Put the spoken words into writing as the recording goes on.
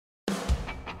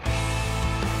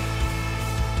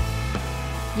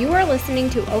You are listening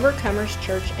to Overcomers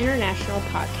Church International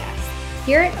podcast.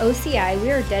 Here at OCI,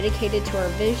 we are dedicated to our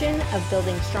vision of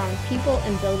building strong people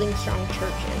and building strong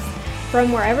churches.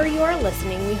 From wherever you are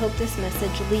listening, we hope this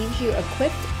message leaves you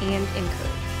equipped and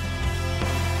encouraged.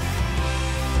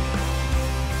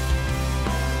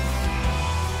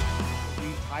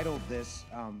 We titled this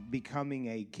Becoming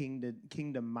a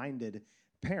Kingdom-Minded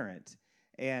Parent.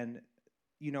 And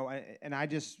I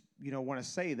just, want to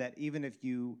say that even if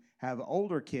you have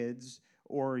older kids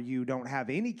or you don't have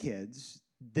any kids,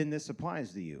 then this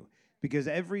applies to you. Because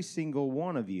every single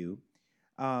one of you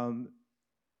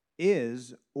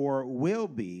is or will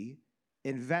be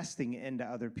investing into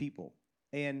other people.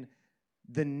 And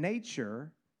the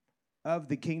nature of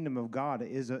the kingdom of God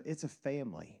it's a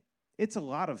family. It's a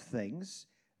lot of things,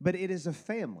 but it is a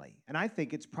family. And I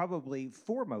think it's probably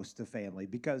foremost a family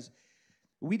because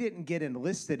we didn't get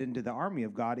enlisted into the army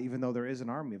of God, even though there is an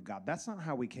army of God. That's not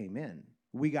how we came in.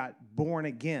 We got born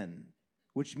again,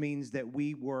 which means that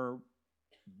we were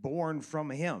born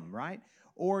from Him, right?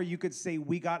 Or you could say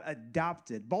we got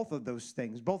adopted. Both of those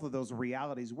things, both of those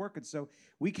realities work. And so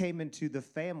we came into the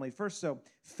family first. So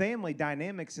family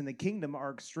dynamics in the kingdom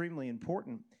are extremely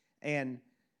important. And,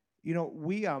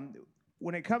 we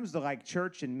when it comes to like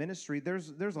church and ministry,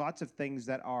 there's lots of things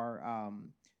that are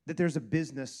that there's a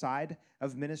business side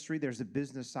of ministry. There's a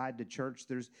business side to church.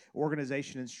 There's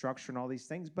organization and structure and all these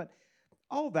things. But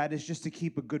all of that is just to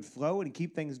keep a good flow and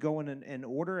keep things going in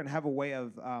order and have a way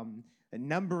of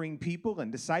numbering people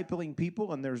and discipling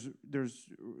people. And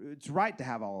it's right to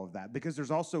have all of that because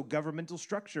there's also governmental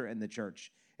structure in the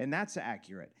church, and that's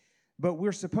accurate. But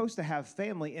we're supposed to have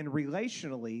family, and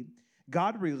relationally,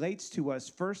 God relates to us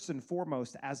first and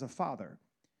foremost as a father.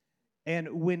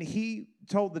 And when He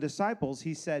told the disciples,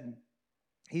 He said,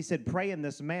 pray in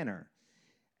this manner.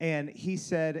 And He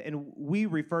said, and we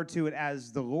refer to it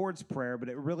as the Lord's Prayer, but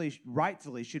it really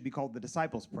rightfully should be called the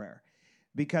disciples' prayer.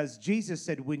 Because Jesus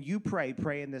said, when you pray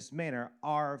in this manner,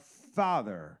 our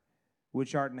Father,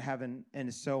 which art in heaven,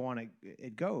 and so on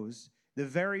it goes. The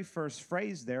very first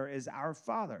phrase there is our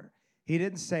Father. He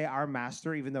didn't say our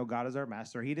Master, even though God is our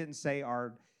Master. He didn't say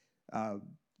our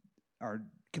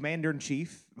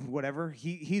Commander-in-Chief, whatever.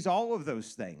 He's all of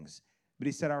those things. But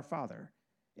He said our Father.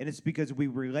 And it's because we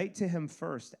relate to Him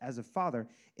first as a father.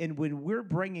 And when we're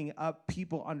bringing up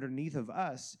people underneath of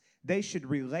us, they should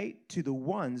relate to the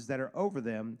ones that are over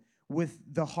them with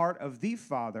the heart of the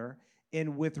Father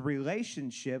and with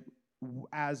relationship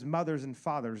as mothers and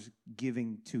fathers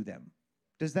giving to them.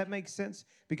 Does that make sense?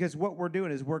 Because what we're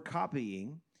doing is we're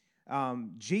copying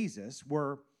Jesus.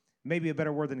 Maybe a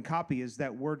better word than copy is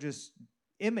that we're just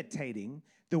imitating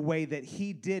the way that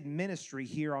He did ministry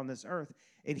here on this earth.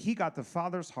 And He got the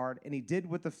Father's heart, and He did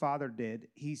what the Father did.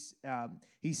 He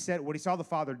said what He saw the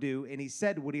Father do, and He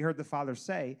said what He heard the Father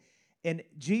say. And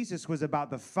Jesus was about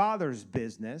the Father's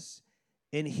business,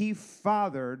 and He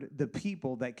fathered the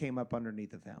people that came up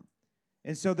underneath of Him.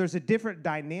 And so there's a different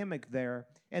dynamic there.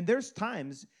 And there's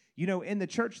times, in the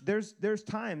church, there's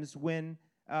times when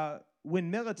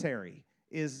military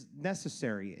is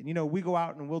necessary. And, we go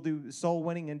out and we'll do soul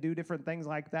winning and do different things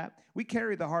like that. We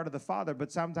carry the heart of the Father,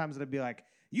 but sometimes it'll be like,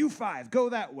 you 5, go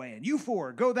that way, and you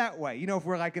 4, go that way. If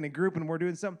we're like in a group and we're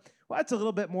doing something, well, that's a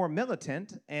little bit more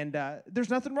militant, and there's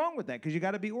nothing wrong with that because you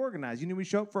got to be organized. We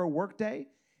show up for a work day.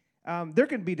 There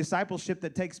can be discipleship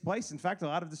that takes place. In fact, a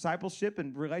lot of discipleship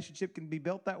and relationship can be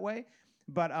built that way.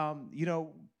 But,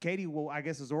 Katie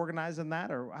is organizing that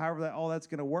or however all that's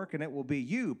going to work, and it will be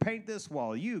you paint this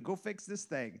wall, you go fix this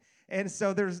thing. And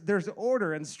so there's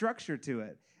order and structure to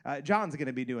it. John's going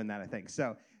to be doing that, I think.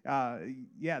 So,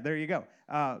 there you go.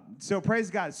 So praise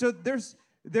God. So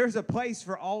there's a place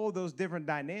for all of those different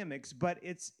dynamics, but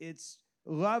it's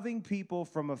loving people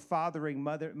from a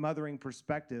mothering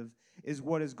perspective is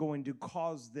what is going to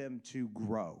cause them to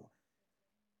grow.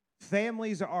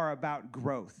 Families are about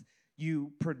growth.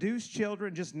 You produce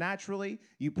children just naturally.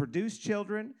 You produce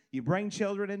children. You bring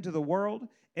children into the world,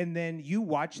 and then you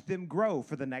watch them grow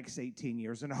for the next 18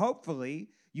 years. And hopefully,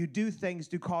 you do things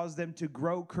to cause them to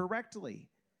grow correctly.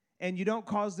 And you don't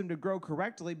cause them to grow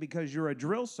correctly because you're a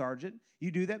drill sergeant.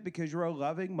 You do that because you're a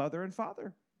loving mother and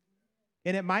father.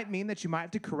 And it might mean that you might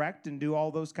have to correct and do all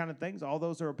those kind of things. All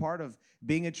those are a part of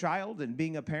being a child and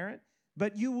being a parent.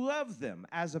 But you love them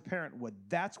as a parent would.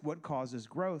 That's what causes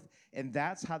growth, and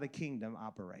that's how the kingdom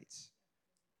operates.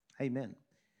 Amen.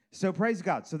 So praise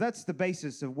God. So that's the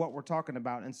basis of what we're talking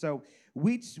about. And so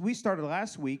we started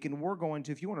last week, and we're going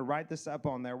to, if you want to write this up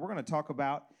on there, we're going to talk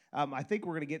about, I think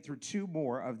we're going to get through 2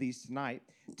 more of these tonight,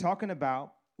 talking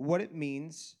about what it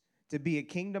means to be a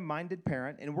kingdom-minded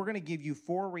parent, and we're going to give you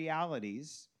 4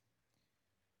 realities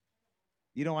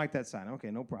You don't like that sign? Okay,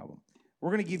 no problem. We're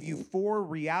going to give you 4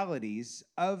 realities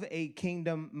of a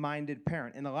kingdom-minded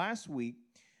parent. In the last week,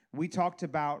 we talked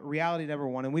about reality number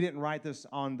 1, and we didn't write this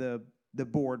on the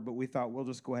board, but we thought we'll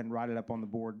just go ahead and write it up on the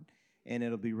board, and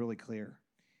it'll be really clear.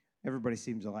 Everybody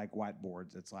seems to like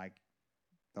whiteboards. It's like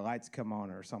the lights come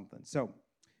on or something. So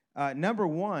number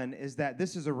 1 is that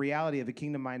this is a reality of a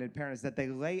kingdom-minded parent, is that they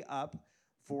lay up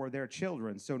for their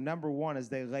children. So number 1 is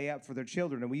they lay up for their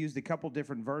children, and we used a couple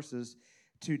different verses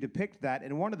to depict that,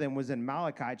 and one of them was in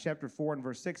Malachi chapter 4 and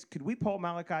verse 6. Could we pull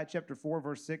Malachi chapter 4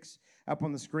 verse 6 up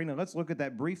on the screen, and let's look at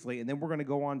that briefly, and then we're going to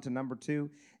go on to number 2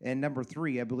 and number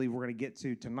 3, I believe we're going to get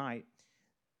to tonight,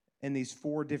 in these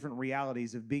 4 different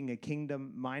realities of being a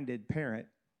kingdom-minded parent.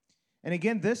 And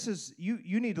again, this is,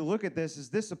 you need to look at this as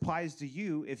this applies to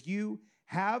you. If you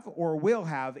have or will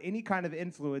have any kind of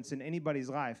influence in anybody's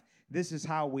life, this is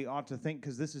how we ought to think,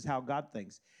 because this is how God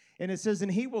thinks. And it says,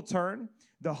 and he will turn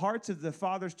the hearts of the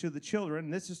fathers to the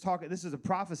children. This is a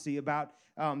prophecy about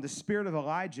the spirit of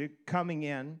Elijah coming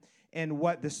in and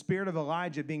what the spirit of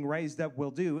Elijah being raised up will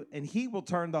do. And he will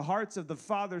turn the hearts of the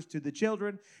fathers to the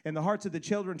children and the hearts of the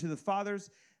children to the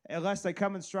fathers, unless they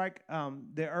come and strike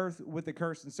the earth with a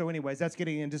curse. And so anyways, that's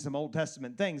getting into some Old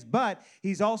Testament things. But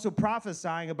he's also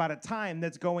prophesying about a time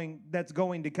that's going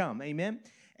to come. Amen?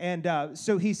 And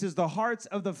so he says the hearts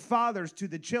of the fathers to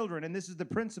the children. And this is the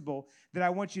principle that I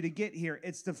want you to get here.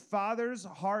 It's the fathers'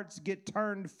 hearts get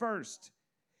turned first.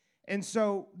 And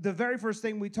so the very first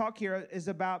thing we talk here is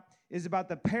about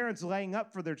the parents laying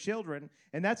up for their children.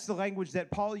 And that's the language that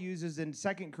Paul uses in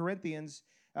 2 Corinthians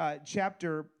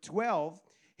chapter 12.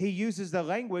 He uses the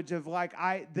language of like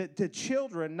the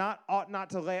children ought not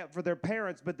to lay up for their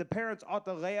parents, but the parents ought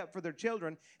to lay up for their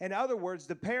children. In other words,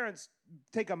 the parents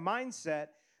take a mindset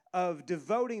of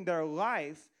devoting their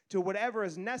life to whatever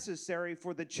is necessary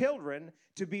for the children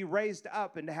to be raised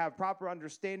up and to have proper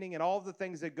understanding and all the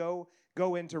things that go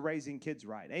into raising kids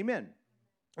right. Amen.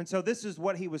 And so this is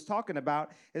what he was talking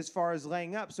about as far as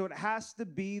laying up. So it has to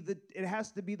be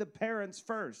the parents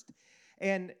first.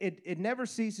 And it never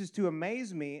ceases to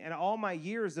amaze me in all my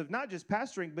years of not just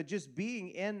pastoring, but just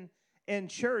being in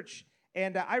church.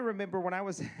 And I remember when I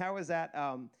was at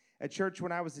a church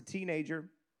when I was a teenager,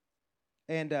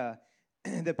 and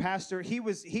the pastor,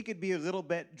 he could be a little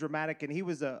bit dramatic, and he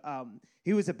was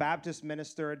a Baptist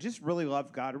minister, just really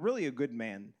loved God, really a good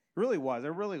man, really was. I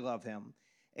really love him.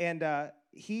 And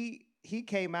he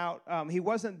came out. He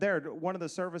wasn't there one of the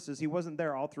services. He wasn't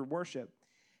there all through worship,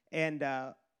 and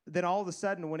then all of a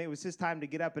sudden, when it was his time to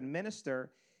get up and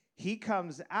minister, he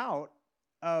comes out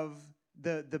of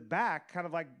the back, kind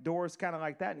of like doors, kind of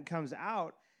like that, and comes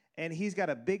out. And he's got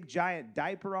a big giant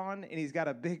diaper on, and he's got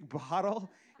a big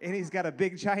bottle, and he's got a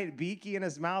big giant beakie in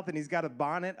his mouth, and he's got a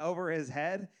bonnet over his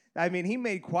head. I mean, he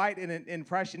made quite an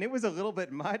impression. It was a little bit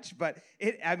much, but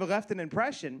I left an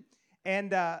impression.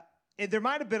 And there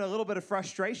might have been a little bit of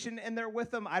frustration in there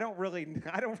with him. I don't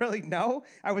really know.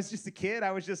 I was just a kid.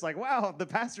 I was just like, wow, the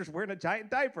pastor's wearing a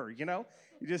giant diaper, you know?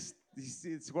 It's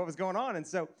what was going on. And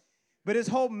so, but his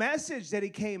whole message that he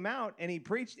came out and he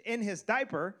preached in his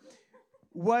diaper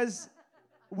was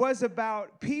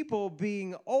about people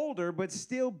being older but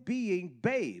still being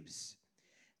babes.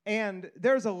 And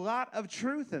there's a lot of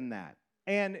truth in that.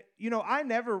 And you know, I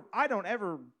don't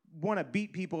ever want to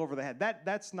beat people over the head.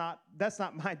 That's not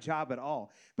my job at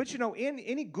all. But you know,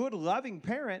 any good loving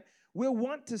parent will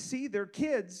want to see their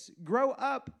kids grow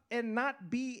up and not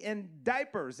be in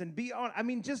diapers and be on, I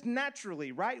mean, just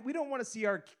naturally, right? We don't want to see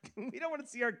our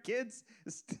kids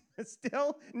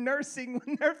still nursing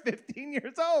when they're 15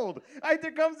 years old.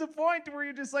 There comes a point where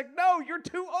you're just like, no, you're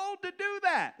too old to do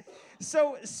that.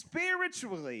 So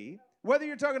spiritually, whether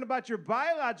you're talking about your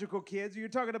biological kids or you're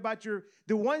talking about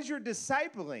the ones you're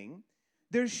discipling,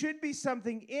 there should be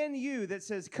something in you that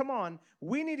says, come on,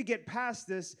 we need to get past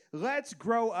this. Let's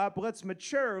grow up. Let's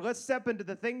mature. Let's step into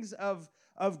the things of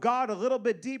God a little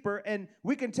bit deeper, and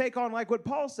we can take on like what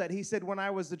Paul said. He said, when I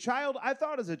was a child, I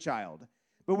thought as a child.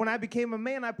 But when I became a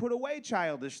man, I put away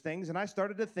childish things, and I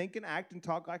started to think and act and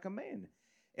talk like a man.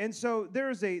 And so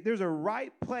there's a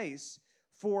right place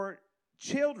for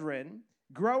children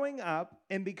growing up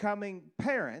and becoming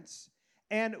parents.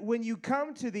 And when you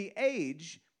come to the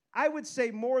age, I would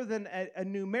say more than a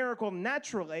numerical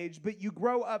natural age, but you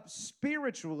grow up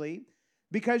spiritually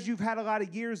because you've had a lot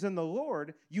of years in the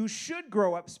Lord. You should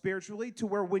grow up spiritually to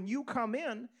where when you come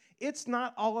in, it's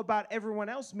not all about everyone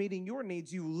else meeting your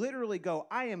needs. You literally go,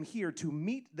 I am here to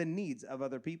meet the needs of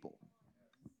other people.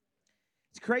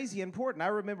 It's crazy important. I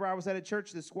remember I was at a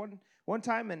church this one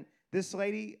time, and this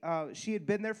lady, she had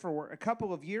been there for a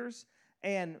couple of years,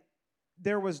 and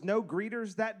there was no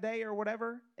greeters that day or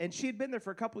whatever, and she had been there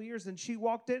for a couple of years, and she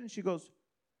walked in and she goes,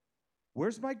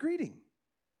 "Where's my greeting?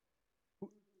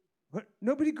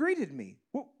 Nobody greeted me.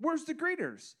 Where's the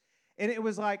greeters?" And it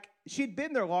was like she'd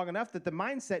been there long enough that the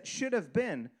mindset should have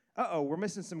been, we're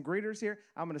missing some greeters here.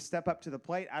 I'm going to step up to the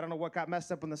plate. I don't know what got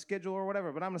messed up on the schedule or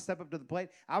whatever, but I'm going to step up to the plate.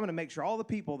 I'm going to make sure all the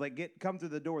people that come through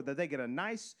the door, that they get a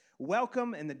nice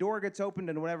welcome and the door gets opened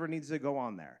and whatever needs to go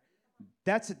on there.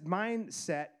 That's a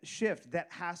mindset shift that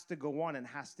has to go on and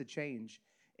has to change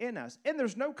in us. And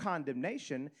there's no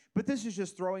condemnation, but this is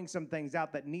just throwing some things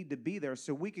out that need to be there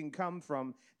so we can come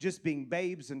from just being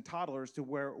babes and toddlers to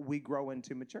where we grow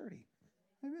into maturity.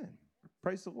 Amen.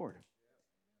 Praise the Lord.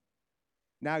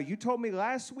 Now, you told me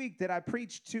last week that I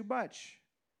preached too much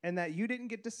and that you didn't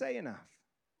get to say enough.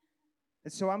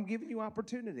 And so I'm giving you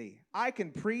opportunity. I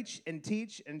can preach and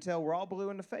teach until we're all blue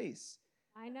in the face.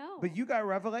 I know. But you got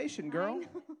revelation, girl. I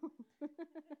know.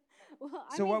 Well,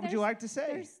 so what would you like to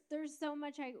say? There's so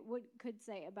much I could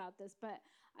say about this, but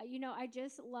I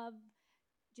just love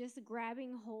just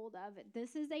grabbing hold of it.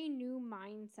 This is a new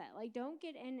mindset. Like, don't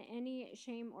get in any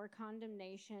shame or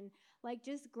condemnation. Like,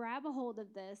 just grab a hold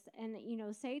of this and,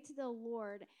 say to the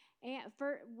Lord. And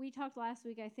we talked last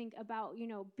week, I think, about,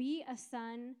 be a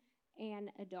son and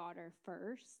a daughter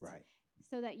first. Right.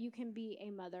 So that you can be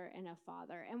a mother and a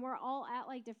father. And we're all at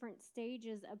like different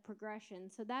stages of progression.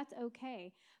 So that's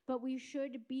okay. But we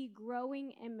should be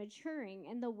growing and maturing.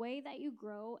 And the way that you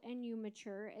grow and you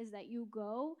mature is that you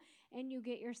go and you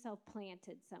get yourself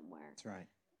planted somewhere. That's right.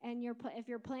 And if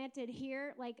you're planted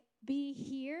here, like be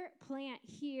here, plant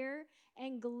here,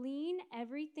 and glean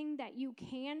everything that you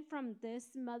can from this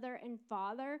mother and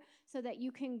father so that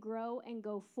you can grow and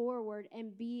go forward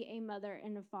and be a mother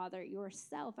and a father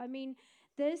yourself. I mean,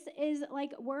 this is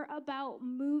like we're about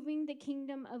moving the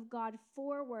kingdom of God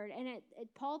forward. And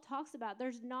Paul talks about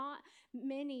there's not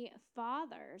many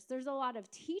fathers. There's a lot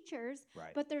of teachers,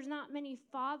 right, but there's not many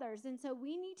fathers. And so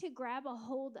we need to grab a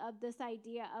hold of this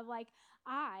idea of like,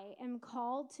 I am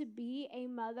called to be a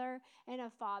mother and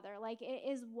a father. Like it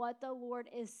is what the Lord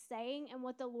is saying and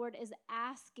what the Lord is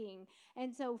asking.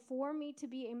 And so for me to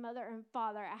be a mother and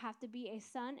father, I have to be a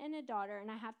son and a daughter, and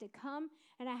I have to come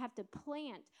and I have to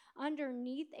plant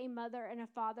underneath a mother and a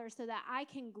father so that I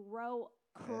can grow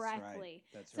correctly.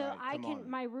 That's so right.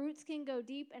 My roots can go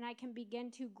deep and I can begin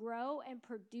to grow and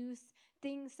produce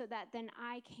things so that then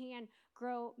I can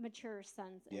grow mature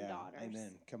sons and daughters.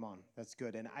 Amen. Come on. That's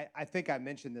good. And I think I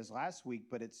mentioned this last week,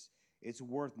 but it's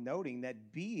worth noting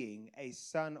that being a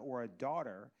son or a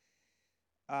daughter,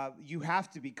 you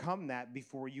have to become that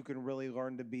before you can really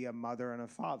learn to be a mother and a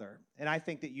father. And I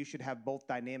think that you should have both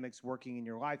dynamics working in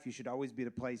your life. You should always be at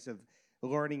a place of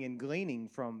learning and gleaning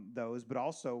from those, but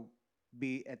also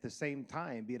be at the same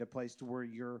time be at a place to where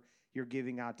you're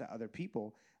giving out to other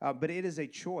people. But it is a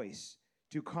choice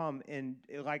to come and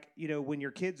when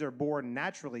your kids are born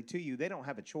naturally to you, they don't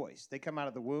have a choice. They come out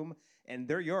of the womb and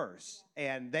they're yours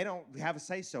and they don't have a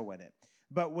say-so in it.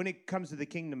 But when it comes to the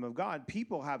kingdom of God,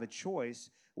 people have a choice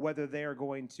whether they are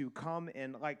going to come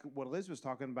and, like what Liz was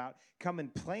talking about, come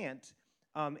and plant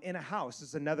in a house.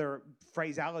 It's another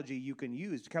phraseology you can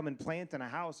use. Come and plant in a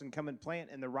house and come and plant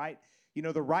in the right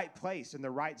place, in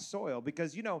the right soil.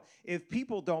 Because, if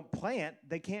people don't plant,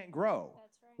 they can't grow. That's right.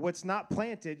 What's not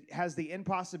planted has the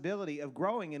impossibility of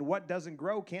growing, and what doesn't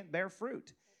grow can't bear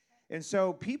fruit. And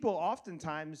so people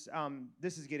oftentimes,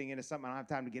 this is getting into something I don't have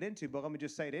time to get into, but let me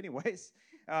just say it anyways.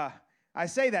 I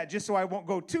say that just so I won't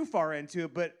go too far into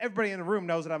it, but everybody in the room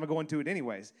knows that I'm going to go into it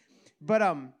anyways. But,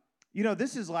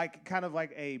 this is kind of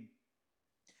a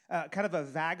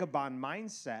vagabond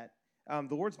mindset.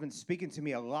 The Lord's been speaking to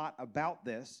me a lot about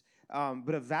this,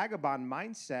 but a vagabond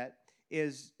mindset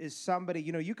is somebody,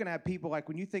 you can have people, like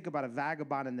when you think about a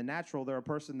vagabond in the natural, they're a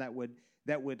person that would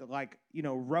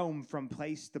roam from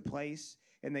place to place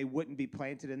and they wouldn't be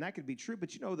planted. And that could be true,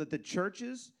 but that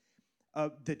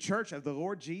the church of the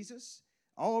Lord Jesus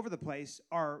all over the place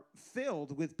are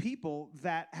filled with people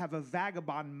that have a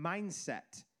vagabond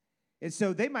mindset. And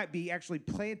so they might be actually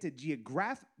planted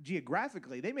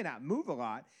geographically. They may not move a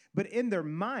lot, but in their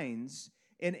minds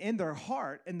and in their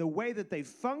heart and the way that they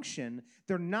function,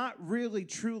 they're not really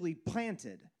truly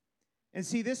planted. And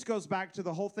see, this goes back to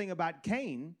the whole thing about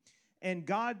Cain. And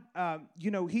God,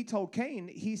 he told Cain,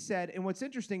 he said, and what's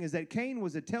interesting is that Cain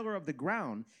was a tiller of the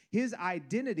ground. His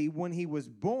identity when he was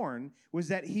born was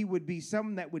that he would be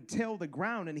someone that would till the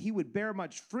ground and he would bear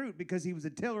much fruit because he was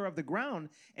a tiller of the ground.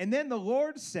 And then the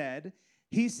Lord said,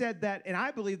 he said that, and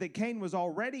I believe that Cain was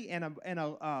already in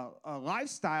a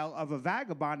lifestyle of a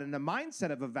vagabond and the mindset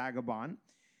of a vagabond.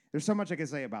 There's so much I can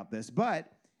say about this, but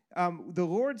the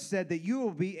Lord said that you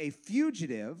will be a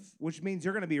fugitive, which means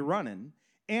you're going to be running,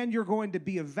 and you're going to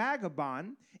be a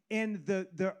vagabond, and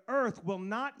the earth will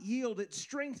not yield its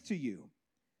strength to you.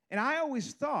 And I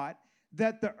always thought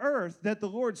that the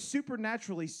Lord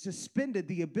supernaturally suspended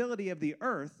the ability of the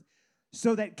earth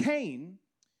so that Cain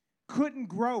couldn't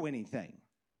grow anything.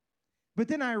 But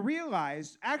then I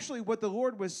realized actually what the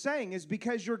Lord was saying is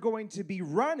because you're going to be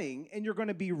running and you're going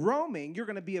to be roaming, you're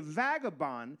going to be a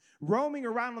vagabond roaming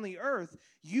around on the earth,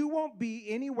 you won't be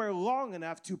anywhere long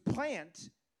enough to plant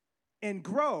and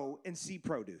grow and see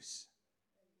produce.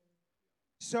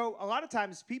 So a lot of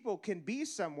times people can be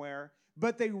somewhere,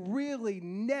 but they really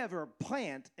never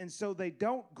plant, and so they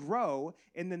don't grow,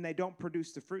 and then they don't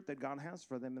produce the fruit that God has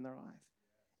for them in their life.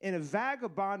 And a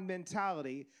vagabond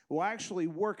mentality will actually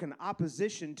work in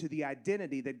opposition to the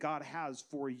identity that God has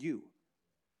for you.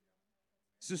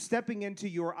 So stepping into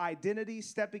your identity,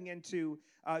 stepping into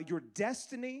your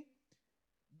destiny,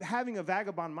 having a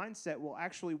vagabond mindset will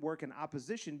actually work in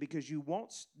opposition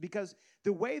because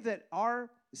the way that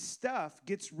our stuff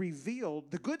gets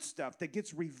revealed, the good stuff that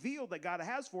gets revealed that God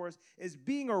has for us is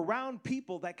being around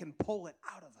people that can pull it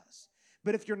out of us.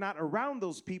 But if you're not around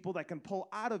those people that can pull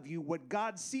out of you what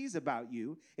God sees about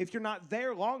you, if you're not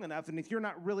there long enough and if you're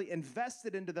not really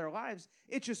invested into their lives,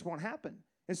 it just won't happen.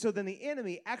 And so then the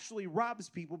enemy actually robs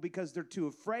people because they're too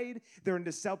afraid. They're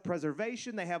into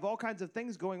self-preservation. They have all kinds of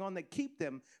things going on that keep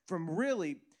them from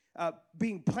really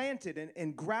being planted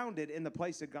and grounded in the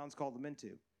place that God's called them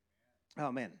into.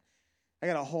 Oh, man. I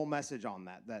got a whole message on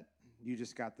that you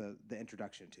just got the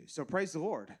introduction to. So praise the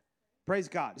Lord. Praise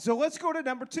God. So let's go to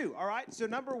number 2, all right? So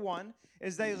number 1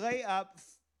 is they lay up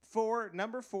for,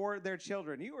 number 4, their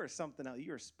children. You are something else.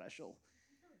 You are special.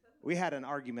 We had an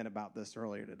argument about this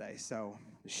earlier today. So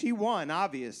she won,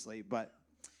 obviously, but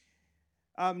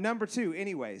number 2,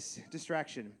 anyways,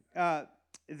 distraction.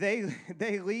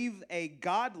 They leave a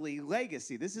godly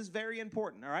legacy. This is very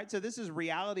important, all right? So this is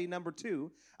reality number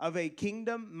 2 of a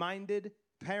kingdom-minded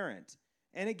parent.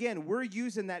 And again, we're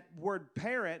using that word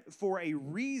parent for a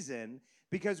reason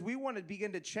because we want to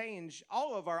begin to change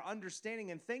all of our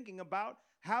understanding and thinking about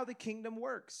how the kingdom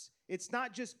works. It's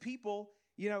not just people,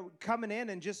 coming in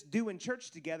and just doing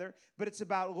church together, but it's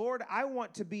about, Lord, I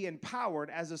want to be empowered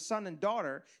as a son and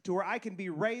daughter to where I can be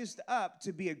raised up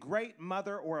to be a great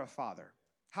mother or a father.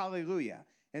 Hallelujah.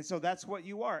 And so that's what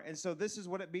you are. And so this is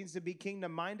what it means to be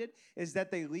kingdom-minded, is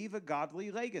that they leave a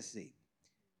godly legacy.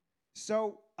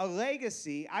 So a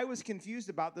legacy, I was confused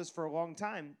about this for a long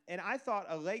time, and I thought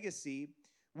a legacy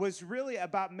was really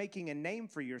about making a name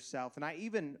for yourself. And I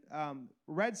even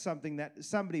read something that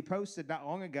somebody posted not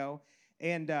long ago,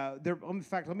 and in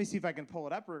fact, let me see if I can pull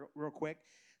it up real quick.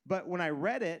 But when I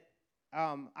read it,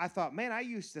 I thought, man, I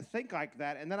used to think like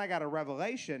that, and then I got a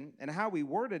revelation, and how we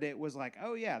worded it was like,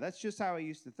 oh, yeah, that's just how I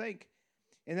used to think.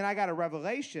 And then I got a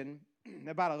revelation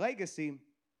about a legacy,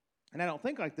 and I don't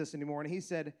think like this anymore, and he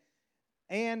said,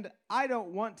 and I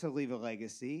don't want to leave a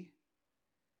legacy.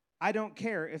 I don't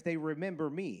care if they remember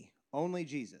me, only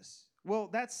Jesus. Well,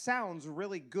 that sounds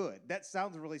really good. That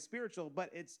sounds really spiritual, but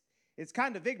it's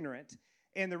kind of ignorant.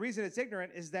 And the reason it's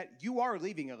ignorant is that you are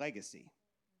leaving a legacy.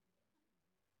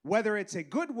 Whether it's a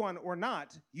good one or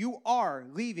not, you are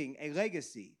leaving a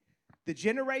legacy. The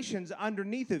generations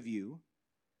underneath of you,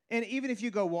 and even if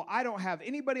you go, well, I don't have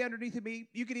anybody underneath of me,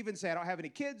 you could even say, I don't have any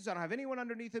kids, I don't have anyone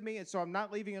underneath of me, and so I'm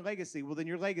not leaving a legacy. Well, then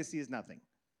your legacy is nothing.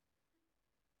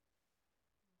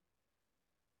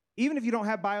 Even if you don't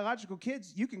have biological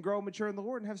kids, you can grow, mature in the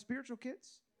Lord, and have spiritual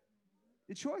kids.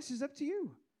 The choice is up to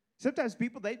you. Sometimes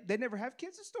people, they never have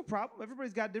kids. It's no problem.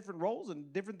 Everybody's got different roles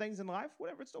and different things in life.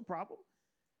 Whatever, it's no problem.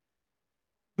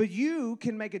 But you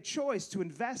can make a choice to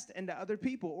invest into other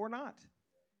people or not.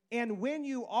 And when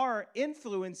you are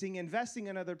influencing, investing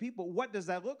in other people, what does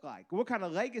that look like? What kind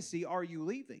of legacy are you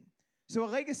leaving? So a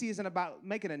legacy isn't about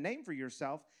making a name for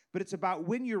yourself, but it's about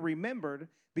when you're remembered,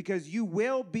 because you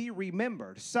will be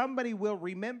remembered. Somebody will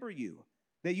remember you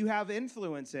that you have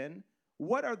influence in.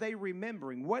 What are they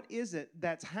remembering? What is it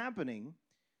that's happening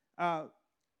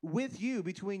with you,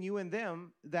 between you and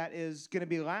them, that is going to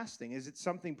be lasting? Is it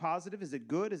something positive? Is it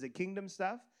good? Is it kingdom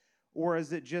stuff? Or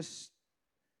is it just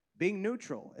being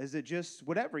neutral? Is it just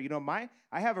whatever?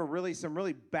 I have some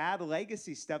really bad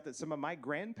legacy stuff that some of my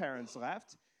grandparents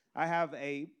left. I have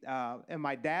in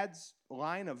my dad's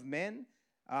line of men,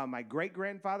 my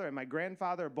great-grandfather and my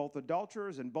grandfather are both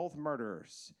adulterers and both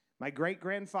murderers. My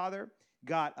great-grandfather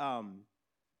got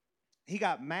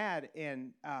mad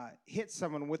and hit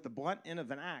someone with the blunt end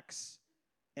of an axe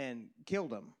and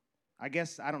killed him. I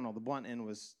guess, I don't know, the blunt end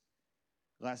was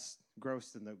less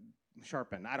gross than the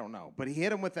sharp end. I don't know. But he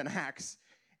hit him with an axe,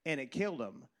 and it killed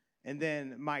him. And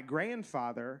then my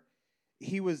grandfather,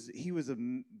 he was a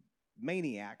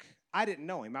maniac. I didn't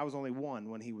know him. I was only one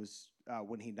when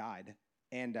he died.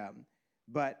 And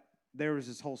but there was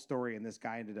this whole story, and this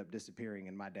guy ended up disappearing.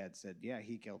 And my dad said, "Yeah,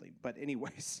 he killed him." But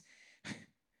anyways,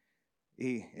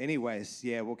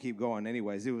 yeah, we'll keep going.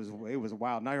 Anyways, it was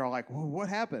wild. Now you're all like, "Well, what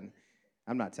happened?"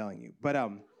 I'm not telling you, but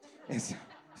it's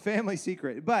family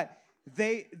secret. But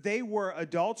they were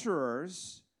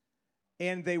adulterers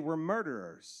and they were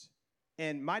murderers.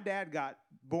 And my dad got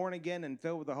born again and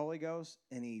filled with the Holy Ghost,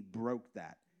 and he broke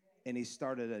that, and he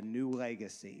started a new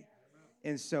legacy.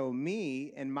 And so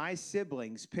me and my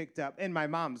siblings picked up, and my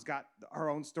mom's got her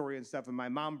own story and stuff, and my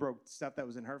mom broke stuff that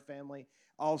was in her family.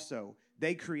 Also,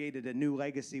 they created a new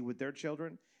legacy with their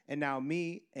children, and now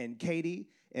me and Katie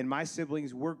and my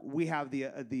siblings, we have the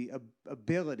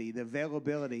ability, the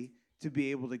availability to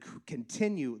be able to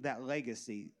continue that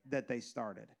legacy that they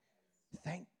started.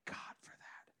 Thank God for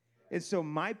that. And so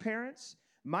my parents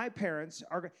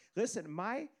are, listen,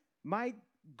 my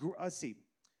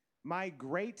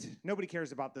great, nobody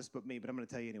cares about this but me, but I'm going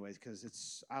to tell you anyways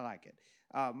because I like it.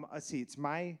 It's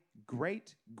my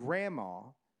great grandma.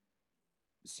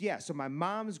 Yeah, so my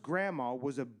mom's grandma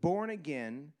was a born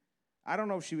again, I don't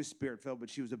know if she was spirit filled, but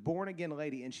she was a born again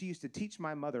lady, and she used to teach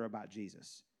my mother about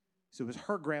Jesus. So it was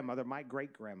her grandmother, my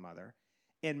great grandmother,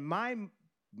 and my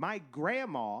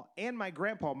grandma and my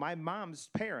grandpa, my mom's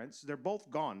parents, they're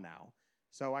both gone now.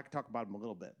 So I can talk about them a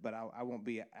little bit, but I won't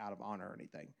be out of honor or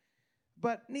anything.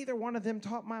 But neither one of them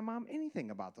taught my mom anything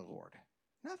about the Lord.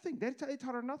 Nothing. They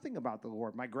taught her nothing about the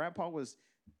Lord. My grandpa was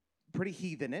pretty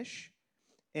heathenish,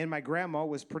 and my grandma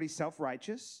was pretty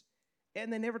self-righteous,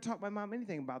 and they never taught my mom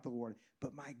anything about the Lord.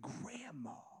 But my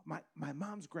grandma, my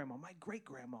mom's grandma, my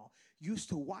great-grandma, used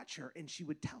to watch her, and she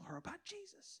would tell her about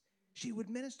Jesus. She would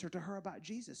minister to her about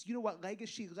Jesus. You know what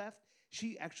legacy she left?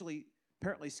 She actually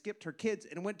apparently skipped her kids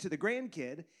and went to the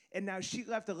grandkid, and now she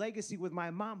left a legacy with my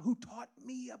mom who taught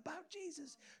me about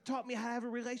Jesus, taught me how to have a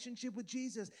relationship with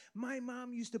Jesus. My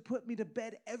mom used to put me to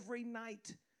bed every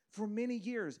night for many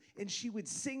years, and she would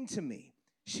sing to me.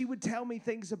 She would tell me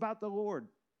things about the Lord.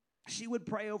 She would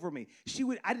pray over me.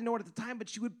 I didn't know it at the time, but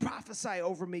she would prophesy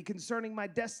over me concerning my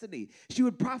destiny. She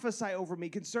would prophesy over me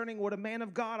concerning what a man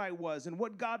of God I was and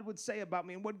what God would say about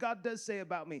me and what God does say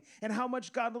about me and how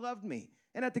much God loved me.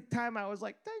 And at the time, I was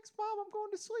like, "Thanks, Mom, I'm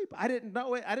going to sleep." I didn't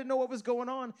know it. I didn't know what was going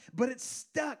on, but it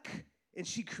stuck. And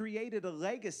she created a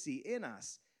legacy in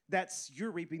us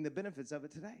you're reaping the benefits of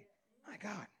it today. My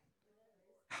God.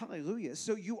 Hallelujah.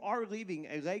 So you are leaving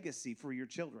a legacy for your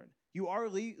children. You are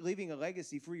leaving a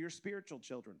legacy for your spiritual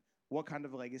children. What kind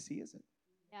of a legacy is it?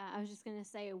 Yeah, I was just going to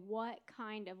say, what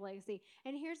kind of legacy?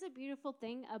 And here's the beautiful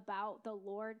thing about the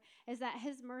Lord is that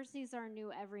his mercies are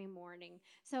new every morning.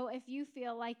 So if you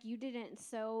feel like you didn't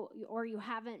sow or you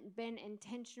haven't been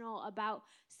intentional about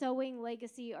sowing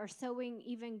legacy or sowing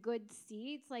even good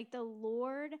seeds, like the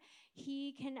Lord,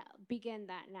 he can begin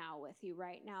that now with you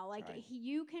right now. Like right.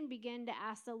 You can begin to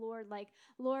ask the Lord, like,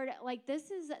 "Lord, like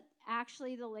this is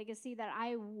actually the legacy that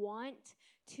I want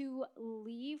to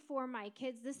leave for my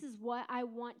kids. This is what I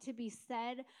want to be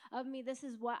said of me. This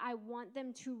is what I want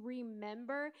them to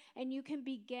remember." And you can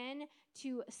begin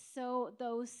to sow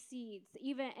those seeds,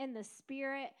 even in the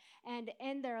spirit and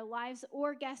in their lives,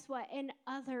 or guess what, in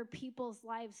other people's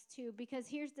lives too. Because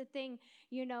here's the thing,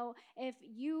 if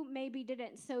you maybe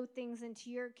didn't sow things into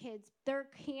your kids, there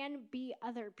can be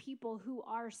other people who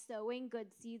are sowing good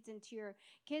seeds into your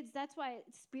kids. That's why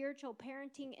spiritual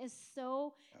parenting is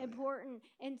so important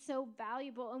and so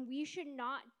valuable. And we should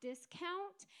not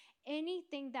discount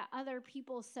anything that other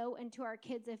people sow into our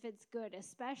kids if it's good,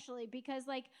 especially because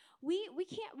we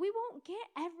won't get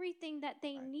everything that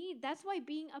they need. That's why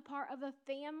being a part of a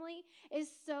family is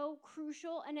so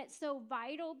crucial and it's so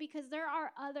vital, because there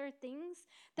are other things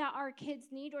that our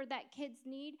kids need or that kids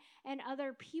need, and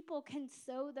other people can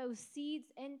sow those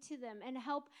seeds into them and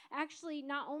help actually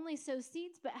not only sow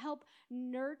seeds but help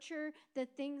nurture the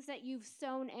things that you've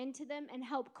sown into them and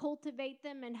help cultivate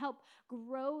them and help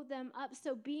grow them up.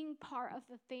 So being part of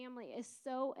a family is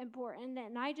so important.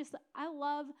 And I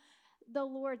love the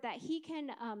Lord that he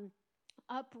can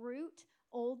uproot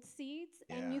old seeds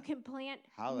and you can plant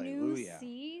new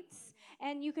seeds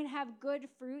and you can have good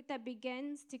fruit that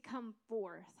begins to come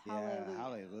forth. Hallelujah.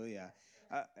 Hallelujah.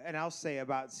 And I'll say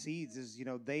about seeds is,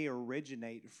 they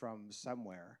originate from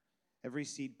somewhere. Every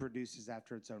seed produces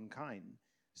after its own kind.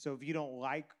 So if you don't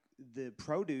like the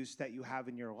produce that you have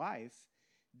in your life,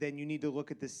 then you need to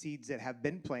look at the seeds that have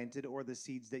been planted or the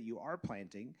seeds that you are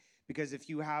planting. Because if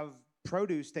you have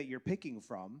produce that you're picking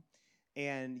from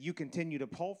and you continue to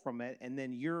pull from it, and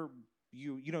then you're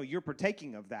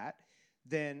partaking of that,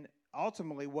 then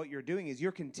ultimately what you're doing is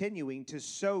you're continuing to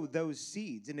sow those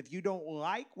seeds. And if you don't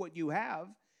like what you have,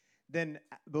 then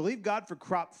believe God for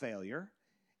crop failure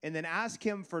and then ask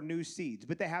him for new seeds.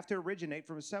 But they have to originate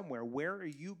from somewhere. Where are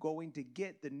you going to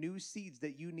get the new seeds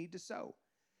that you need to sow?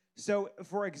 So,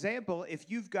 for example, if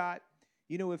you've got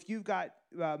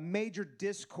major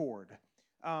discord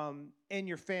in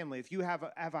your family, if you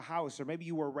have a house, or maybe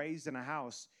you were raised in a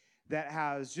house that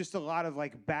has just a lot of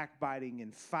like backbiting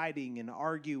and fighting and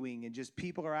arguing and just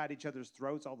people are at each other's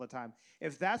throats all the time.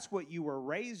 If that's what you were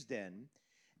raised in,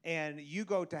 and you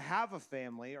go to have a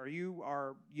family, or you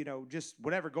are, just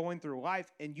whatever, going through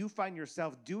life, and you find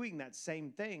yourself doing that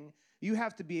same thing, you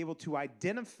have to be able to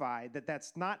identify that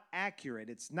that's not accurate,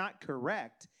 it's not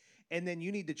correct, and then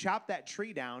you need to chop that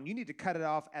tree down. You need to cut it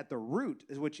off at the root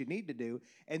is what you need to do.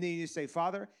 And then you say,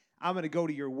 Father, I'm going to go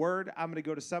to your word. I'm going to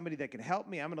go to somebody that can help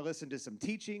me. I'm going to listen to some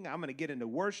teaching. I'm going to get into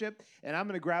worship, and I'm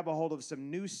going to grab a hold of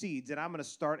some new seeds, and I'm going to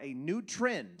start a new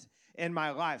trend in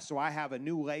my life, so I have a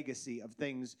new legacy of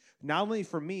things, not only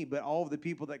for me, but all of the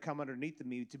people that come underneath of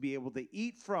me to be able to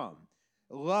eat from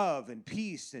love and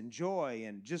peace and joy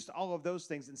and just all of those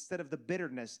things instead of the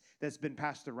bitterness that's been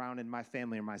passed around in my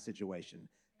family or my situation.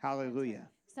 Hallelujah.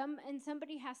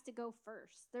 Somebody has to go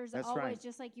first. There's That's always, right.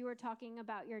 just like you were talking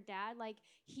about your dad, like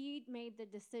he made the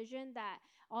decision that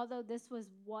although this was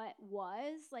what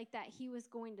was, like that he was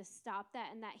going to stop that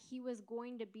and that he was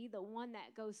going to be the one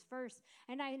that goes first.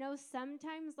 And I know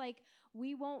sometimes like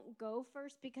we won't go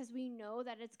first because we know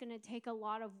that it's going to take a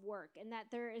lot of work and that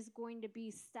there is going to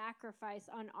be sacrifice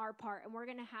on our part, and we're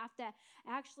going to have to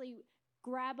actually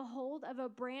grab a hold of a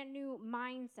brand new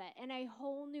mindset and a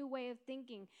whole new way of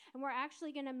thinking. And we're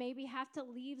actually going to maybe have to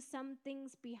leave some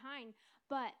things behind,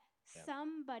 but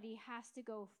somebody has to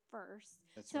go first.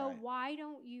 That's so right. why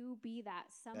don't you be that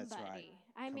somebody? That's right.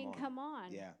 I mean, come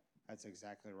on. Yeah, that's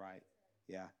exactly right.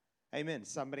 Yeah. Amen.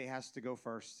 Somebody has to go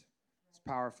first. It's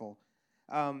powerful.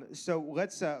 So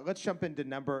let's jump into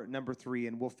number 3,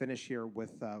 and we'll finish here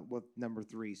with number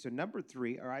 3. So number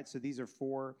 3, all right. So these are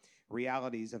 4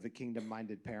 realities of a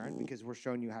kingdom-minded parent, because we're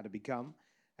showing you how to become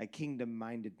a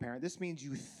kingdom-minded parent. This means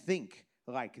you think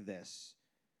like this,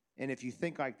 and if you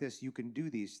think like this, you can do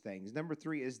these things. Number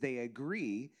 3 is they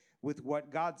agree with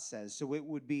what God says. So it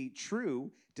would be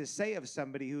true to say of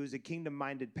somebody who is a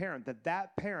kingdom-minded parent that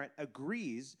that parent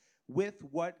agrees with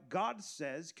what God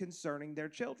says concerning their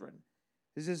children.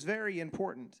 This is very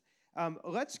important.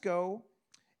 Let's go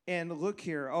and look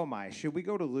here. Oh my, should we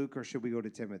go to Luke or should we go to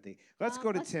Timothy? Let's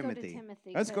go to Timothy.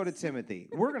 Let's go to Timothy.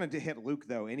 We're going to hit Luke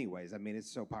though anyways. I mean, it's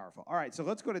so powerful. All right, so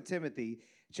let's go to Timothy.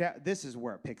 This is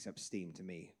where it picks up steam to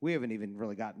me. We haven't even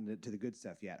really gotten to the good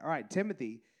stuff yet. All right,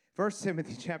 Timothy, 1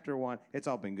 Timothy chapter 1. It's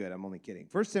all been good. I'm only kidding.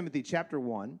 1 Timothy chapter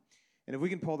 1. And if we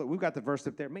can pull that, we've got the verse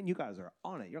up there. Man, you guys are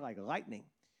on it. You're like lightning.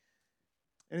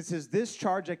 And it says, this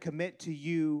charge I commit to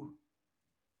you,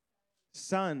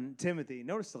 son Timothy.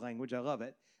 Notice the language. I love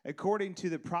it. According to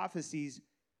the prophecies,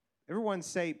 everyone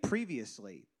say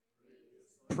previously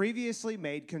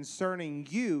made concerning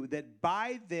you, that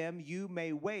by them you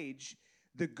may wage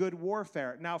the good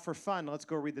warfare. Now, for fun, let's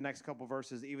go read the next couple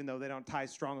verses, even though they don't tie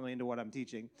strongly into what I'm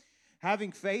teaching.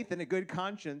 Having faith and a good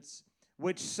conscience,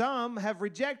 which some have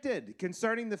rejected,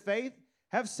 concerning the faith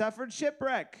have suffered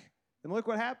shipwreck. And look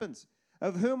what happens.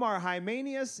 Of whom are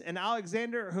Hymenaeus and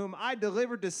Alexander, whom I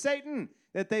delivered to Satan,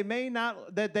 that they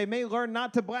may learn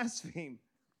not to blaspheme.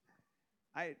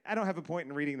 I don't have a point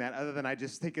in reading that other than I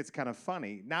just think it's kind of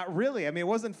funny. Not really. I mean, it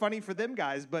wasn't funny for them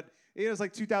guys, but it was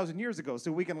like 2,000 years ago,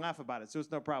 so we can laugh about it, so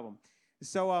it's no problem.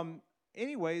 So,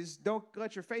 anyways, don't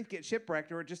let your faith get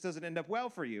shipwrecked or it just doesn't end up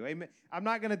well for you. Amen. I'm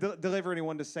not going to deliver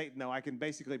anyone to Satan, though. I can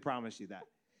basically promise you that.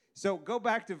 So go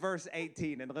back to verse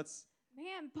 18, and let's...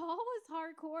 Man, Paul was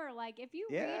hardcore. Like, if you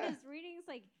read his readings,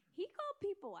 like, he called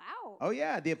people out. Oh,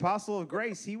 yeah, the apostle of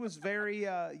grace. He was very,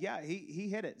 he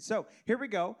hit it. So here we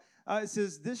go. It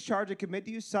says, this charge I commit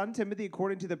to you, son Timothy,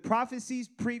 according to the prophecies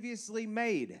previously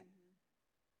made.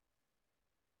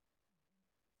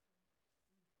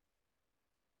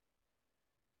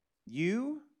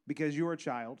 You, because you're a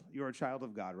child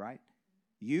of God, right?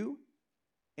 You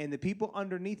and the people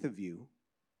underneath of you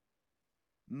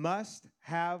must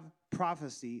have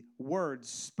prophecy, words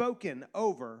spoken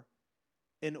over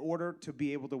in order to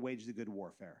be able to wage the good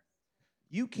warfare.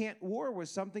 You can't war with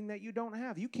something that you don't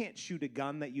have. You can't shoot a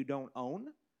gun that you don't own.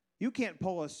 You can't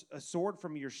pull a sword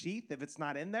from your sheath if it's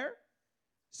not in there.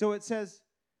 So it says,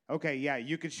 okay, yeah,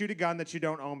 you can shoot a gun that you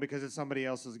don't own because it's somebody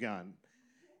else's gun.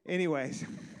 Anyways,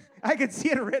 I could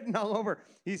see it written all over.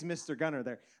 He's Mr. Gunner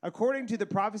there. According to the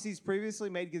prophecies previously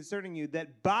made concerning you,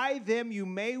 that by them you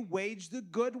may wage the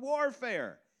good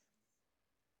warfare.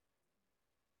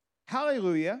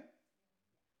 Hallelujah.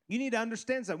 You need to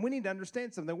understand something. We need to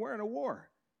understand something. We're in a war.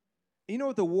 You know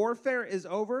what the warfare is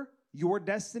over? Your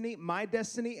destiny, my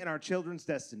destiny, and our children's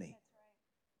destiny.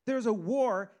 There's a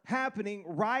war happening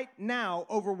right now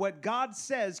over what God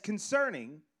says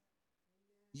concerning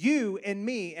you and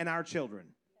me and our children.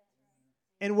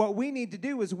 And what we need to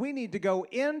do is we need to go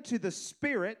into the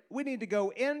Spirit. We need to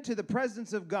go into the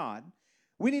presence of God.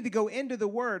 We need to go into the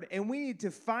Word, and we need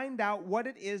to find out what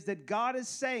it is that God is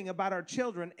saying about our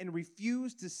children and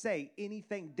refuse to say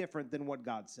anything different than what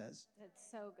God says. That's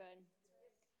so good.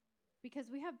 Because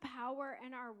we have power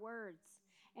in our words.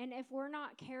 And if we're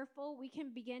not careful, we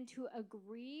can begin to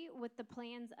agree with the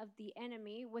plans of the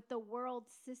enemy, with the world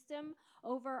system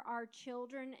over our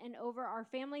children and over our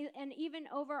families and even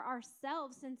over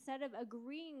ourselves instead of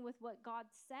agreeing with what God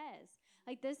says.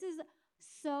 Like, this is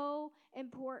so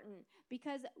important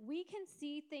because we can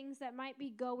see things that might be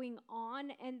going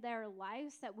on in their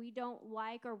lives that we don't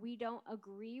like or we don't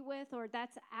agree with, or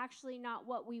that's actually not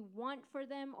what we want for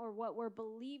them or what we're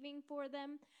believing for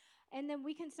them. And then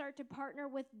we can start to partner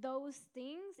with those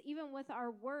things, even with our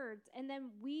words. And then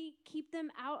we keep them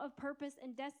out of purpose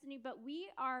and destiny. But we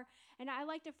are, and I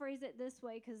like to phrase it this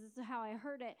way because this is how I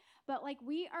heard it. But like,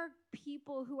 we are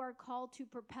people who are called to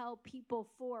propel people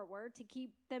forward, to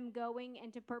keep them going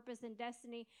into purpose and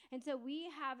destiny. And so we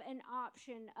have an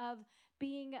option of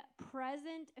being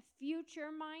present,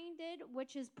 future-minded,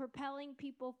 which is propelling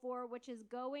people forward, which is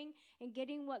going and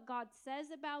getting what God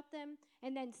says about them,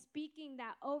 and then speaking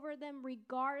that over them,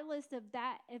 regardless of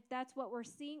that, if that's what we're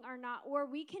seeing or not. Or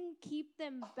we can keep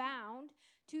them bound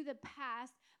to the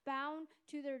past, bound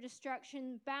to their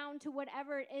destruction, bound to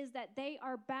whatever it is that they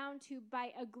are bound to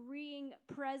by agreeing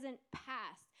present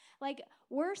past. Like,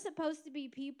 we're supposed to be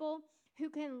people who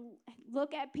can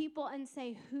look at people and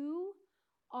say, who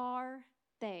are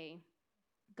they,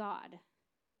 God?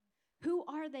 Who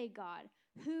are they, God?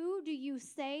 Who do you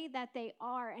say that they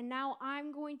are? And now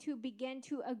I'm going to begin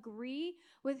to agree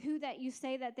with who that you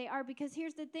say that they are. Because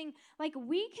here's the thing, like,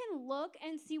 we can look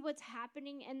and see what's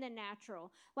happening in the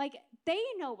natural. Like, they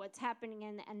know what's happening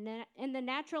in the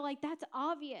natural. Like, that's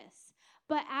obvious.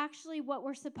 But actually what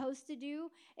we're supposed to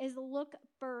do is look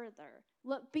further.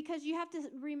 Look, because you have to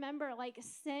remember, like,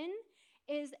 sin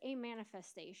is a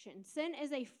manifestation. Sin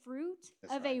is a fruit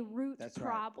of a root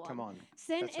problem. Right. Come on.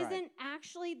 Sin isn't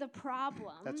actually the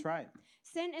problem. That's right.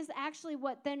 Sin is actually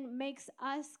what then makes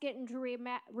us get into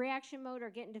reaction mode or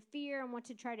get into fear and want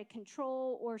to try to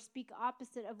control or speak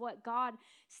opposite of what God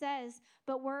says.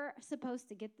 But we're supposed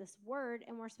to get this word,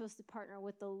 and we're supposed to partner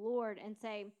with the Lord and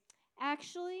say,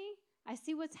 actually, I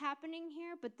see what's happening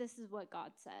here, but this is what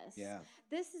God says. Yeah.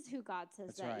 This is who God says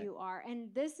That's that right. you are. And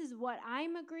this is what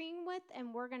I'm agreeing with,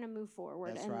 and we're going to move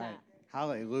forward That's in right. that.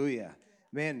 Hallelujah.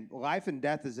 Man, life and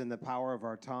death is in the power of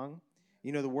our tongue.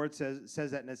 You know, the word says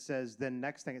that, and it says, then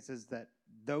next thing it says that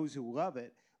those who love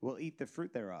it will eat the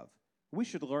fruit thereof. We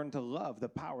should learn to love the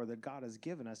power that God has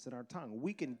given us in our tongue.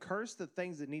 We can curse the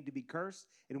things that need to be cursed,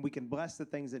 and we can bless the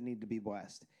things that need to be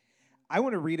blessed. I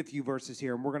want to read a few verses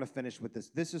here, and we're going to finish with this.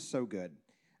 This is so good.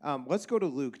 Let's go to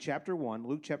Luke chapter 1,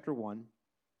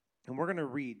 and we're going to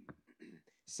read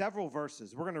several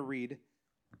verses. We're going to read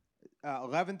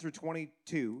 11 through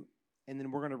 22, and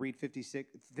then we're going to read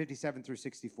 57 through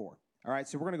 64. All right,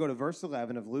 so we're going to go to verse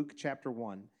 11 of Luke chapter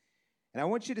 1, and I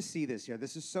want you to see this here.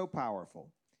 This is so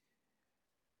powerful.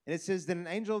 And it says that an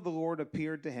angel of the Lord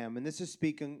appeared to him, and this is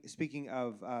speaking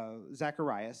of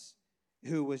Zacharias,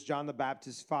 who was John the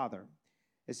Baptist's father.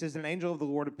 It says an angel of the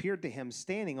Lord appeared to him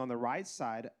standing on the right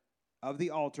side of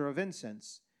the altar of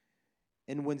incense.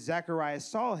 And when Zacharias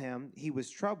saw him, he was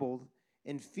troubled,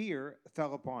 and fear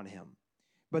fell upon him.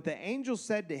 But the angel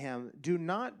said to him, do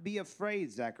not be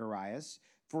afraid, Zacharias,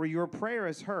 for your prayer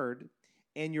is heard,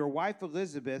 and your wife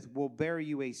Elizabeth will bear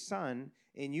you a son,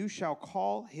 and you shall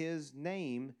call his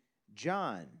name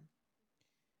John.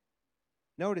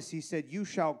 Notice he said, you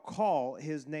shall call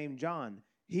his name John.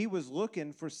 He was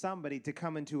looking for somebody to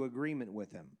come into agreement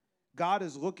with him. God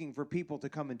is looking for people to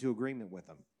come into agreement with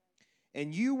him.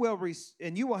 And you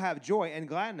will have joy and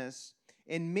gladness,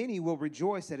 and many will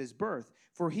rejoice at his birth,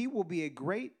 for he will be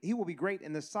great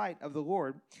in the sight of the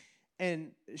Lord,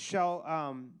 and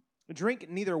shall drink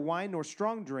neither wine nor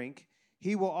strong drink.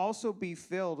 He will also be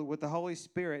filled with the Holy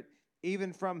Spirit,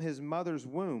 even from his mother's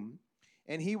womb.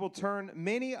 And he will turn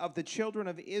many of the children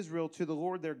of Israel to the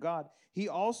Lord their God. He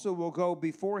also will go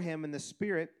before him in the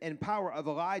spirit and power of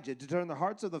Elijah, to turn the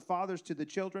hearts of the fathers to the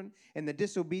children, and the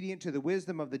disobedient to the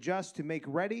wisdom of the just, to make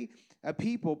ready a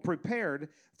people prepared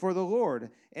for the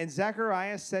Lord. And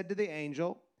Zacharias said to the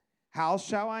angel, how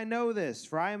shall I know this?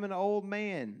 For I am an old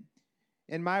man.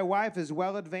 and my wife is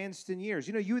well advanced in years.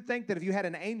 You know, you would think that if you had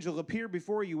an angel appear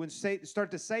before you and start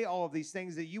to say all of these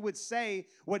things, that you would say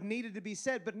what needed to be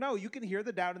said. But no, you can hear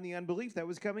the doubt and the unbelief that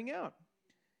was coming out.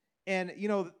 And, you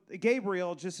know,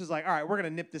 Gabriel just is like, all right, we're going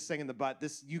to nip this thing in the butt.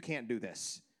 You can't do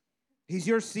this. He's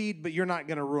your seed, but you're not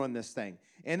going to ruin this thing.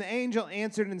 And the angel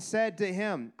answered and said to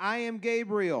him, I am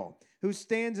Gabriel, who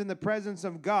stands in the presence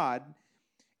of God,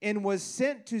 and was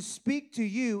sent to speak to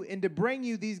you and to bring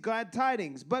you these glad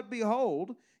tidings. But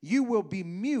behold, you will be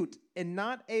mute and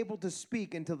not able to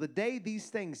speak until the day these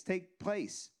things take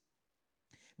place,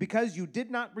 because you did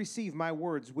not receive my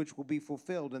words, which will be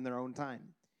fulfilled in their own time.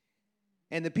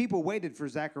 And the people waited for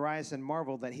Zacharias and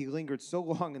marveled that he lingered so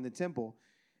long in the temple.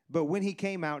 But when he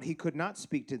came out, he could not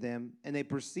speak to them, and they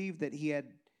perceived that he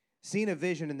had seen a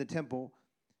vision in the temple,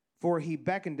 for he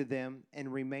beckoned to them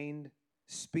and remained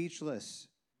speechless.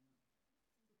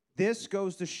 This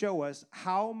goes to show us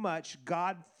how much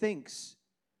God thinks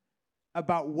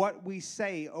about what we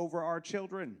say over our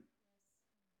children.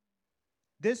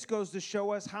 This goes to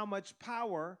show us how much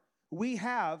power we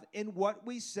have in what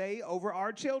we say over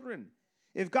our children.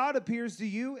 If God appears to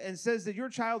you and says that your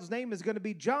child's name is going to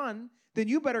be John, then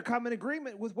you better come in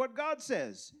agreement with what God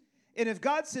says. And if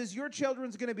God says your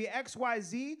children's going to be X, Y,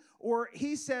 Z, or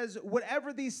he says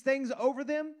whatever these things over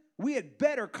them, we had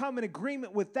better come in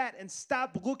agreement with that and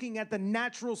stop looking at the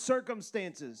natural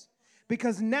circumstances.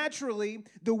 Because naturally,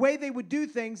 the way they would do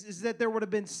things is that there would have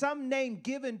been some name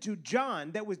given to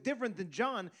John that was different than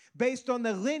John based on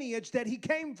the lineage that he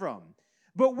came from.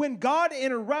 But when God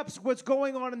interrupts what's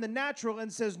going on in the natural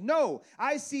and says, no,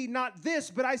 I see not this,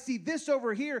 but I see this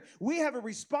over here, we have a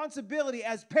responsibility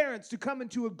as parents to come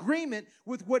into agreement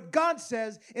with what God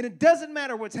says, and it doesn't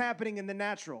matter what's happening in the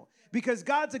natural. Because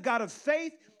God's a God of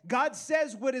faith. God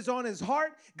says what is on his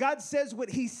heart. God says what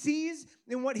he sees,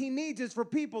 and what he needs is for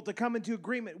people to come into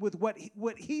agreement with what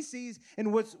he sees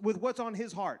and with what's on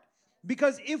his heart.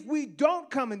 Because if we don't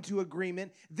come into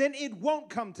agreement, then it won't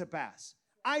come to pass.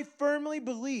 I firmly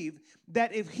believe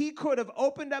that if he could have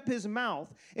opened up his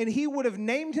mouth and he would have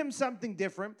named him something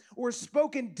different or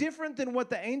spoken different than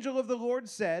what the angel of the Lord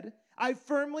said, I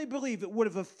firmly believe it would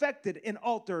have affected and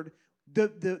altered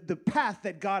the path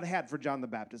that God had for John the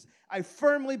Baptist. I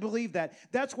firmly believe that.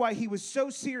 That's why he was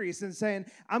so serious in saying,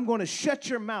 I'm going to shut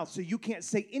your mouth so you can't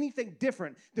say anything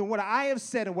different than what I have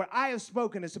said, and what I have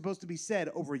spoken is supposed to be said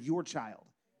over your child.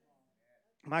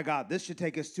 My God, this should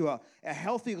take us to a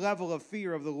healthy level of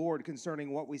fear of the Lord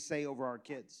concerning what we say over our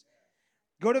kids.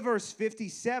 Go to verse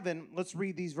 57. Let's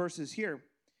read these verses here.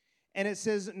 And it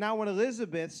says, now when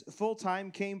Elizabeth's full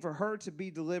time came for her to be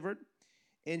delivered,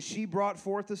 and she brought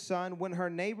forth a son, when her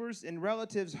neighbors and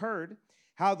relatives heard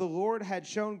how the Lord had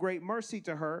shown great mercy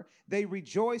to her, they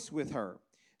rejoiced with her.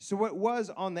 So it was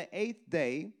on the 8th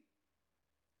day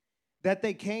that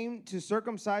they came to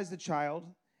circumcise the child,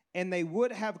 and they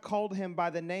would have called him by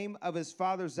the name of his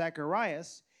father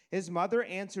Zacharias. His mother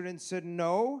answered and said,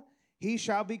 no, he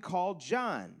shall be called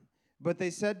John. But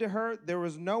they said to her, there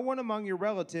was no one among your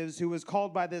relatives who was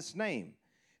called by this name.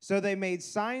 So they made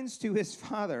signs to his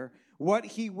father what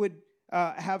he would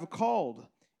have called.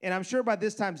 And I'm sure by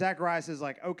this time Zacharias is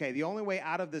like, okay, the only way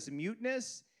out of this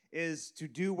muteness is to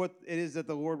do what it is that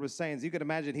the Lord was saying. So you could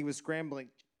imagine he was scrambling.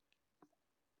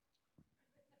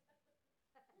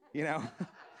 You know?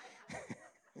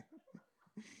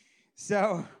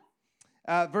 So,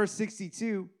 verse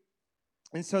 62,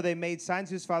 and so they made signs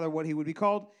to his father what he would be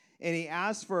called, and he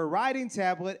asked for a writing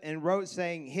tablet and wrote,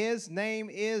 saying, his name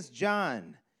is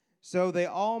John. So they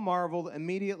all marveled.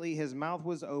 Immediately his mouth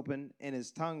was open and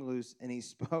his tongue loose, and he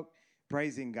spoke,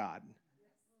 praising God.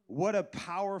 What a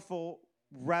powerful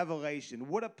revelation.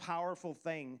 What a powerful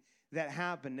thing that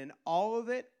happened. And all of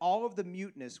it, all of the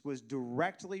muteness was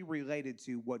directly related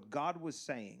to what God was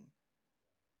saying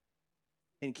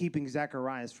and keeping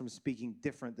Zacharias from speaking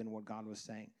different than what God was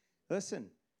saying. Listen,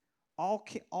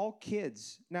 all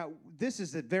kids, now this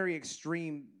is a very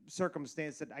extreme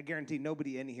circumstance that I guarantee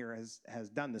nobody in here has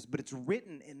done this, but it's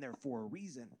written in there for a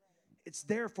reason. It's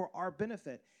there for our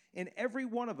benefit. And every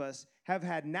one of us have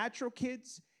had natural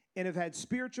kids and have had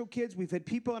spiritual kids. We've had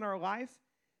people in our life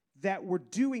that were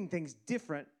doing things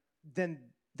different than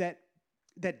that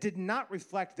did not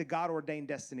reflect the God-ordained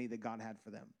destiny that God had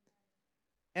for them.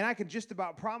 And I can just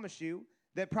about promise you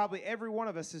that probably every one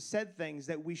of us has said things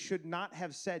that we should not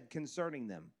have said concerning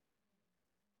them.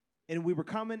 And we were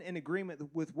coming in agreement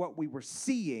with what we were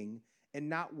seeing and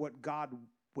not what God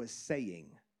was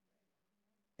saying.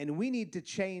 And we need to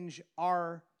change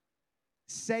our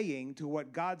saying to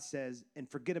what God says and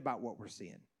forget about what we're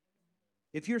seeing.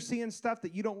 If you're seeing stuff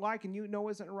that you don't like and you know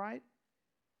isn't right,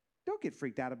 don't get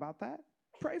freaked out about that.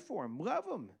 Pray for them, love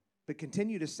them, but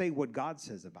continue to say what God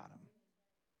says about them.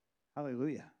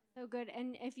 Hallelujah. So good.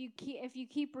 And if you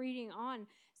keep reading on,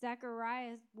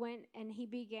 Zacharias went and he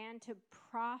began to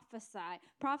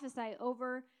prophesy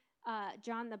over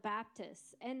John the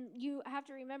Baptist. And you have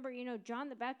to remember, John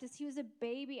the Baptist, he was a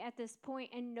baby at this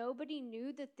point, and nobody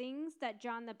knew the things that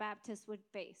John the Baptist would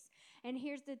face. And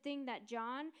here's the thing, that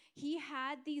John, he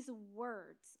had these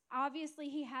words. Obviously,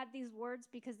 he had these words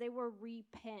because they were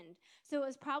repenned. So it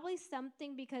was probably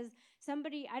something because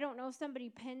somebody, I don't know if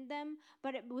somebody penned them,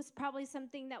 but it was probably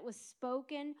something that was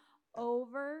spoken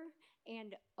over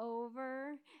and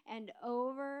over and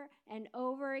over and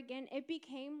over again. It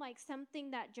became like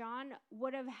something that John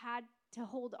would have had to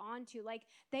hold on to. Like,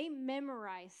 they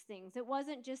memorized things. It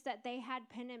wasn't just that they had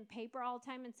pen and paper all the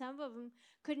time, and some of them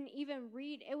couldn't even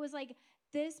read. It was like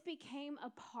this became a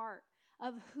part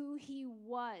of who he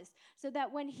was, so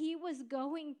that when he was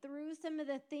going through some of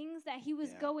the things that he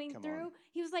was going through,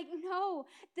 he was like, no,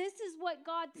 this is what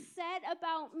God said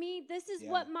about me. This is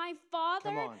what my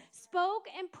Father spoke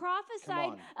and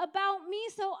prophesied about me.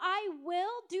 So I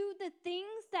will do the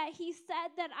things that he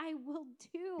said that I will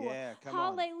do.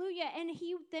 Hallelujah. And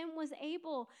he then was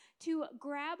able to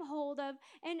grab hold of,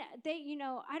 and they,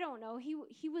 I don't know,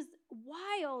 he was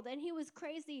wild and he was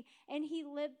crazy, and he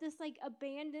lived this like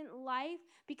abandoned life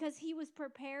because he was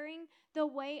preparing the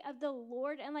way of the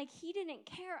Lord, and like he didn't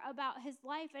care about his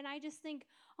life. And I just think,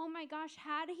 oh my gosh,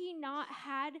 had he not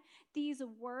had these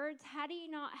words, had he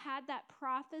not had that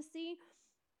prophecy,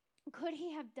 could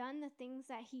he have done the things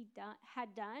that he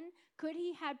had done? Could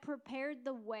he have prepared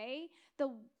the way,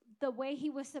 the way he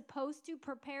was supposed to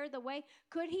prepare the way?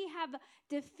 Could he have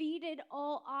defeated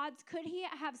all odds? Could he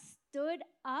have stood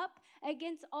up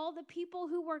against all the people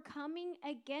who were coming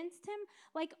against him?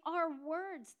 Like, our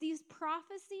words, these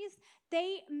prophecies,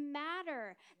 they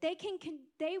matter. They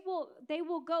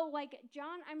will go, like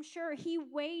John, I'm sure he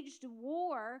waged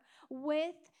war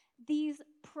with these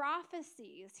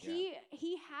prophecies. He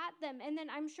had them, and then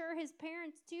I'm sure his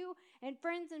parents too, and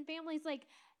friends and families, like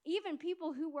even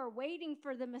people who were waiting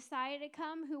for the Messiah to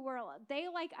come,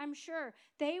 I'm sure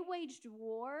they waged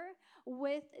war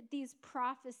with these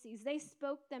prophecies. They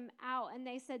spoke them out, and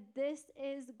they said, this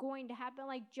is going to happen.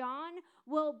 Like, John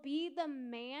will be the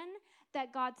man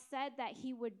that God said that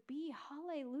he would be.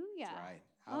 Hallelujah. That's right.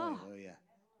 Hallelujah.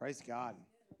 Praise God.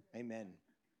 Amen.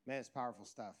 Man, it's powerful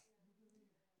stuff.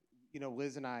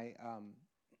 Liz and I,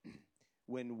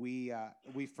 when we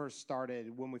first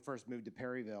moved to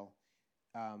Perryville,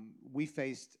 we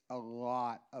faced a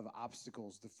lot of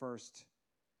obstacles the first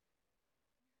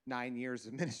 9 years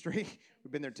of ministry.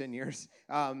 We've been there 10 years.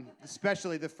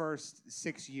 Especially the first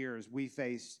 6 years, we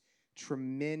faced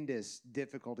tremendous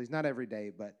difficulties. Not every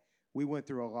day, but we went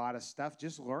through a lot of stuff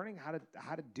just learning how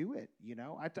to do it.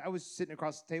 I was sitting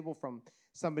across the table from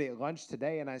somebody at lunch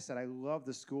today, and I said, I love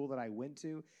the school that I went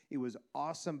to. It was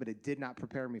awesome, but it did not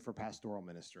prepare me for pastoral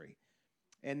ministry.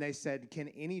 And they said, can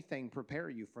anything prepare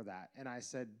you for that? And I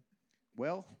said,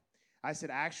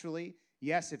 actually,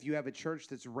 yes, if you have a church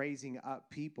that's raising up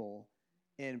people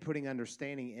and putting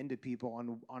understanding into people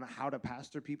on how to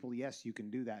pastor people, yes, you can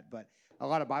do that. But a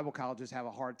lot of Bible colleges have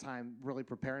a hard time really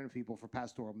preparing people for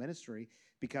pastoral ministry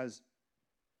because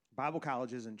Bible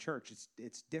colleges and church,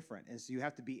 it's different. And so you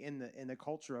have to be in the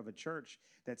culture of a church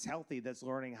that's healthy, that's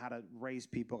learning how to raise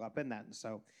people up in that. And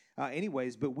so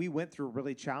but we went through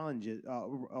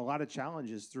a lot of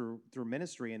challenges through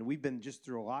ministry, and we've been just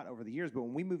through a lot over the years. But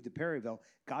when we moved to Perryville,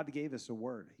 God gave us a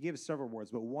word. He gave us several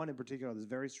words, but one in particular that's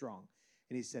very strong.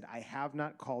 And he said, I have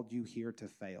not called you here to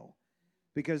fail.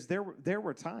 Because there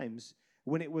were times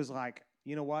when it was like,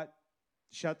 you know what?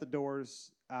 Shut the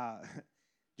doors,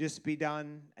 just be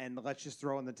done, and let's just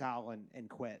throw in the towel and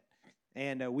quit.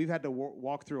 And we've had to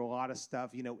walk through a lot of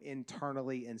stuff,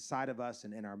 internally inside of us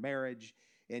and in our marriage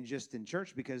and just in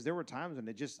church, because there were times when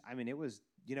it was,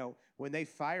 when they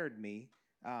fired me,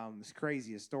 it's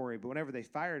crazy a story, but whenever they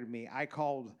fired me, I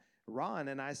called Ron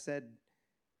and I said,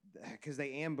 because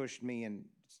they ambushed me and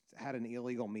had an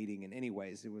illegal meeting, and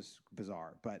anyways, it was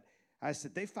bizarre. But I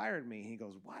said, they fired me. He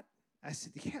goes, what? I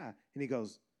said, yeah. And he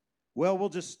goes, well, we'll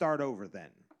just start over then.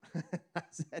 I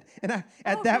said, and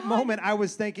at that moment, I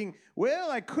was thinking,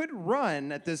 well, I could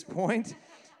run at this point,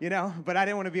 but I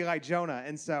didn't want to be like Jonah.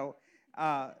 And so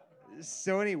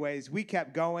anyways, we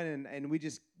kept going, and we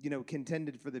just,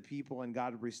 contended for the people, and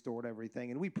God restored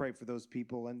everything. And we prayed for those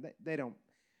people, and they don't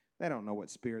know what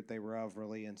spirit they were of,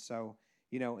 really. And so,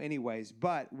 anyways,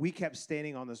 but we kept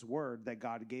standing on this word that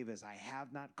God gave us. I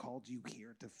have not called you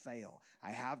here to fail.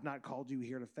 I have not called you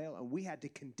here to fail. And we had to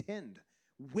contend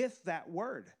with that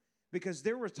word. Because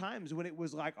there were times when it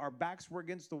was like our backs were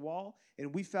against the wall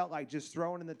and we felt like just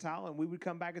throwing in the towel, and we would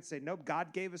come back and say, nope,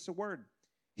 God gave us a word.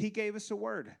 He gave us a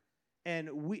word. And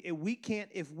we can't,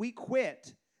 if we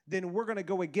quit, then we're going to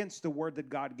go against the word that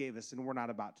God gave us, and we're not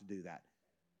about to do that.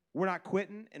 We're not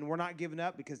quitting and we're not giving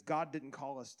up because God didn't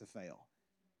call us to fail.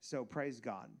 So praise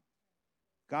God.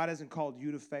 God hasn't called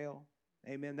you to fail.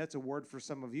 Amen. That's a word for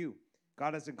some of you.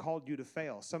 God hasn't called you to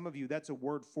fail. Some of you, that's a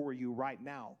word for you right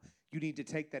now. You need to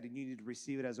take that and you need to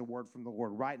receive it as a word from the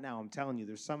Lord. Right now, I'm telling you,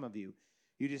 there's some of you,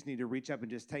 you just need to reach up and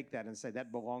just take that and say,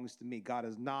 that belongs to me. God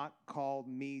has not called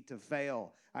me to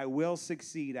fail. I will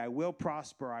succeed. I will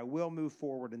prosper. I will move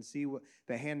forward and see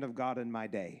the hand of God in my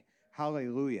day.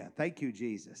 Hallelujah. Thank you,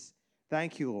 Jesus.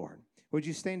 Thank you, Lord. Would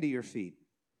you stand to your feet?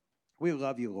 We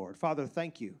love you, Lord. Father,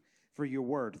 thank you for your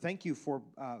word. Thank you for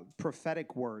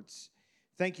prophetic words.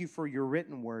 Thank you for your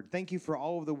written word. Thank you for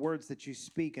all of the words that you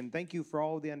speak, and thank you for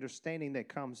all of the understanding that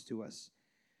comes to us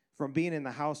from being in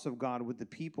the house of God with the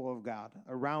people of God,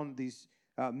 around these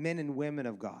men and women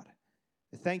of God.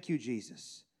 Thank you,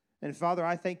 Jesus. And Father,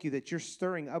 I thank you that you're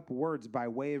stirring up words by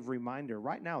way of reminder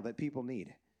right now that people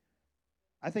need.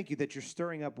 I thank you that you're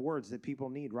stirring up words that people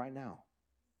need right now.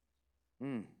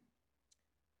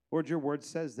 Lord, your word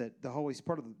says that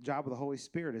part of the job of the Holy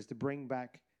Spirit is to bring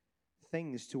back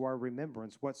things to our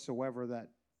remembrance whatsoever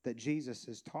that Jesus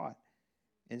has taught.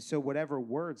 And so whatever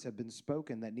words have been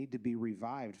spoken that need to be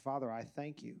revived, Father, I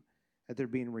thank you that they're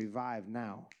being revived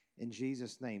now in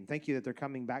Jesus' name. Thank you that they're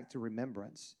coming back to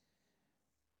remembrance.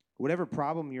 Whatever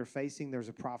problem you're facing, there's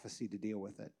a prophecy to deal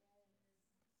with it.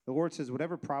 The Lord says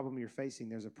whatever problem you're facing,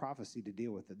 there's a prophecy to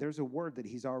deal with it. There's a word that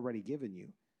he's already given you.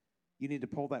 You need to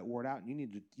pull that word out, and you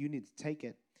need to take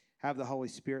it, have the Holy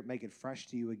Spirit make it fresh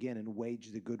to you again, and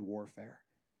wage the good warfare.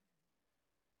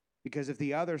 Because if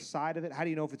the other side of it, how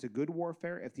do you know if it's a good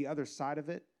warfare? If the other side of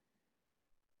it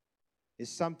is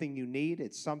something you need,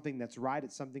 it's something that's right,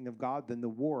 it's something of God, then the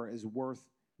war is worth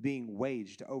being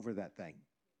waged over that thing.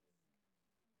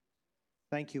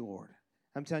 Thank you, Lord.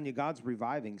 I'm telling you, God's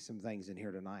reviving some things in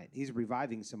here tonight. He's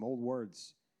reviving some old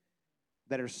words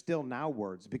that are still now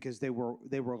words because they were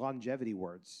longevity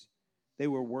words. They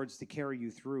were words to carry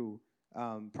you through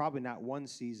probably not one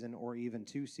season or even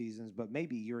 2 seasons, but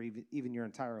maybe even your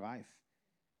entire life.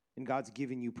 And God's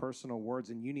giving you personal words,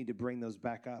 and you need to bring those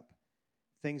back up.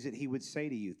 Things that he would say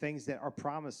to you, things that are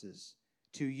promises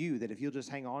to you, that if you'll just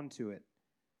hang on to it,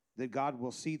 that God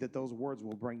will see that those words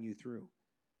will bring you through.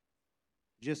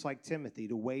 Just like Timothy,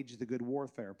 to wage the good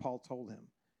warfare, Paul told him.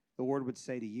 The Lord would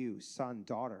say to you, son,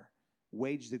 daughter,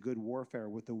 wage the good warfare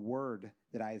with the word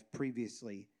that I have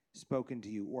previously spoken to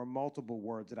you, or multiple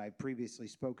words that I've previously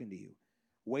spoken to you.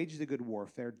 Wage the good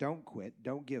warfare. Don't quit.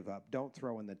 Don't give up. Don't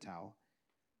throw in the towel.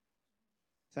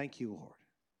 Thank you, Lord.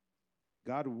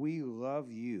 God, we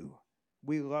love you.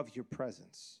 We love your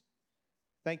presence.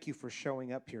 Thank you for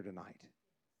showing up here tonight.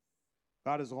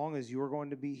 God, as long as you're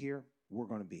going to be here, we're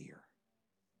going to be here.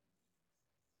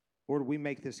 Lord, we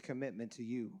make this commitment to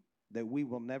you that we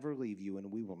will never leave you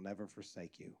and we will never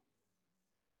forsake you.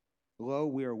 Lo,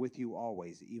 we are with you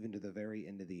always, even to the very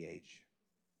end of the age.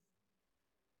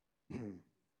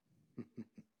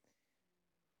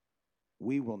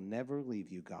 We will never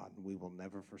leave you, God, and we will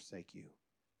never forsake you.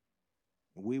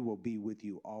 We will be with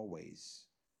you always,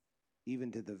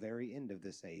 even to the very end of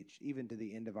this age, even to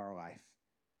the end of our life.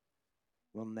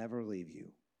 We'll never leave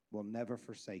you. We'll never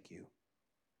forsake you.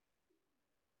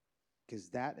 Because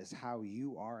that is how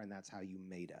you are, and that's how you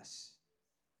made us.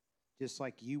 Just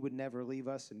like you would never leave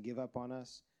us and give up on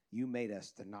us, you made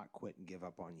us to not quit and give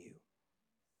up on you.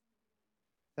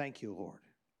 Thank you, Lord.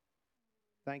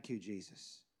 Thank you,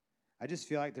 Jesus. I just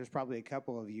feel like there's probably a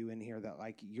couple of you in here that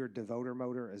like your devoter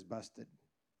motor is busted.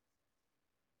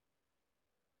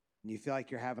 And you feel like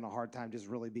you're having a hard time just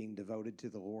really being devoted to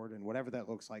the Lord and whatever that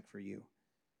looks like for you.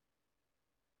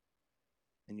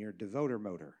 And your devoter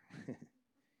motor,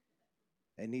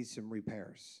 it needs some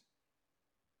repairs.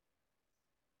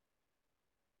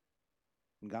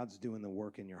 And God's doing the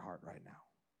work in your heart right now.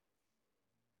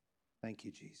 Thank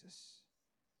you, Jesus.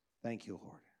 Thank you,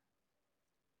 Lord.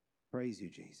 Praise you,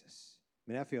 Jesus.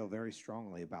 I mean, I feel very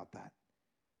strongly about that.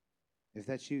 If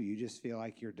that's you, you just feel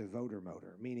like your devoter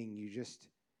motor, meaning you just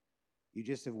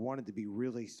have wanted to be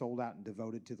really sold out and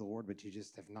devoted to the Lord, but you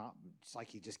just have not. It's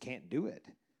like you just can't do it.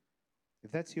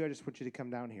 If that's you, I just want you to come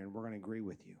down here and we're going to agree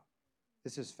with you.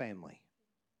 This is family.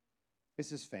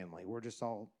 This is family. We're just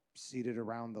all seated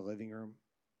around the living room.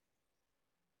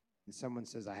 And someone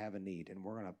says, I have a need, and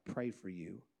we're going to pray for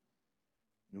you.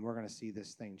 And we're going to see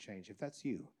this thing change. If that's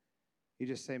you, you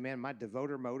just say, man, my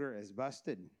devoter motor is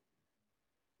busted.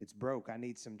 It's broke. I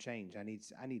need some change. I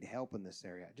need help in this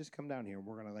area. Just come down here and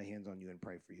we're going to lay hands on you and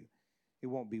pray for you. It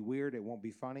won't be weird. It won't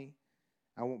be funny.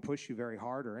 I won't push you very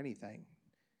hard or anything.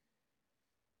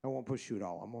 I won't push you at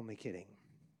all. I'm only kidding.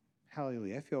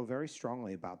 Hallelujah. I feel very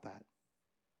strongly about that.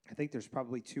 I think there's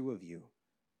probably two of you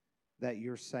that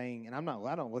you're saying, and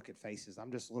I don't look at faces.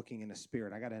 I'm just looking in the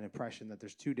spirit. I got an impression that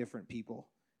there's two different people.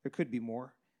 There could be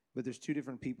more, but there's two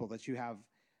different people that you have.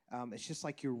 It's just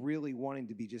like you're really wanting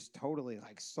to be just totally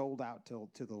like sold out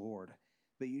to the Lord,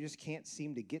 but you just can't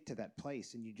seem to get to that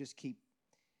place, and you just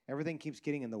everything keeps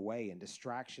getting in the way, and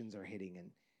distractions are hitting,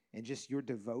 and just your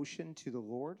devotion to the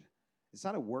Lord. It's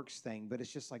not a works thing, but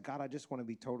it's just like, God, I just want to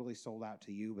be totally sold out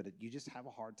to you, but you just have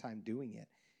a hard time doing it.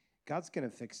 God's going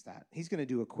to fix that. He's going to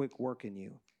do a quick work in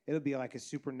you. It'll be like a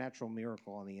supernatural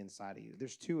miracle on the inside of you.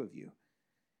 There's two of you.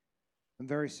 I'm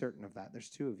very certain of that. There's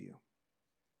two of you.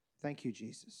 Thank you,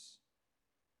 Jesus.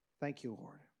 Thank you,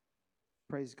 Lord.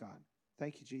 Praise God.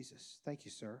 Thank you, Jesus. Thank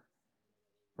you, sir.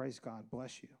 Praise God.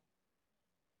 Bless you.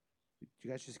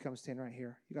 You guys just come stand right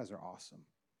here? You guys are awesome.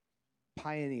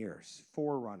 Pioneers,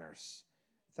 forerunners.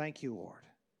 Thank you, Lord.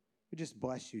 We just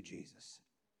bless you, Jesus.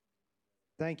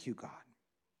 Thank you, God.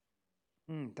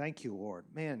 Thank you, Lord.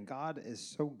 Man, God is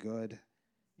so good.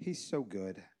 He's so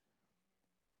good.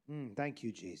 Thank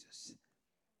you, Jesus.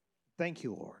 Thank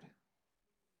you, Lord.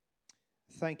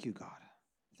 Thank you, God.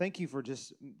 Thank you for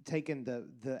just taking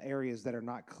the areas that are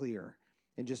not clear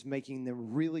and just making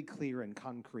them really clear and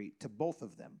concrete to both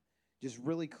of them. Just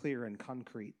really clear and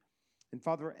concrete. And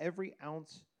Father, every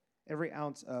ounce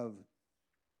of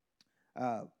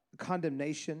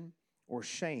condemnation or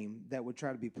shame that would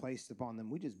try to be placed upon them,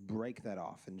 we just break that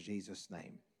off in Jesus'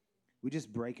 name. We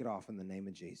just break it off in the name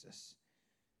of Jesus.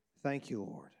 Thank you,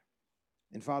 Lord.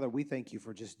 And Father, we thank you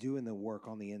for just doing the work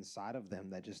on the inside of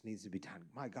them that just needs to be done.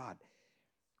 My God,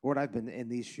 Lord, I've been in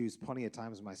these shoes plenty of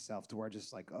times myself to where I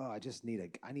just like,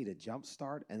 I need a jump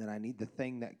start, and then I need the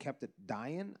thing that kept it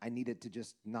dying. I need it to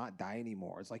just not die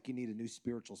anymore. It's like you need a new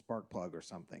spiritual spark plug or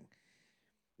something.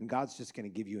 And God's just going to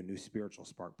give you a new spiritual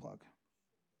spark plug.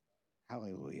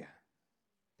 Hallelujah.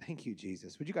 Thank you,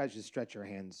 Jesus. Would you guys just stretch your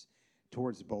hands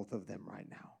towards both of them right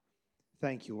now?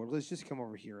 Thank you, Lord. Let's just come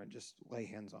over here and just lay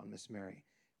hands on Miss Mary.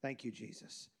 Thank you,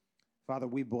 Jesus. Father,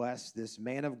 we bless this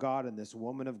man of God and this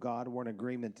woman of God. We're in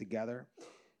agreement together.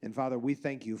 And Father, we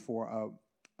thank you for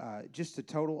just a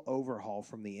total overhaul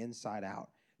from the inside out.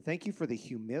 Thank you for the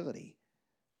humility.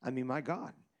 I mean, my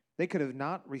God, they could have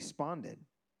not responded.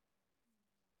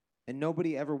 And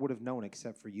nobody ever would have known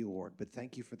except for you, Lord. But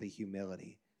thank you for the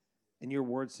humility. And your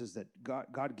word says that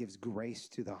God gives grace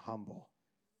to the humble.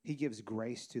 He gives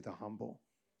grace to the humble.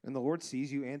 And the Lord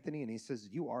sees you, Anthony, and he says,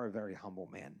 you are a very humble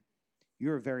man.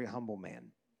 You're a very humble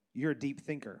man. You're a deep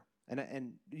thinker.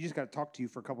 And you just got to talk to you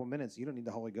for a couple minutes. You don't need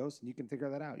the Holy Ghost, and you can figure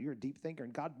that out. You're a deep thinker,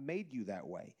 and God made you that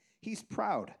way. He's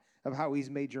proud of how he's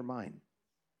made your mind.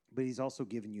 But he's also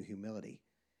given you humility.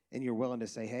 And you're willing to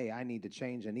say, hey, I need to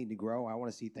change. I need to grow. I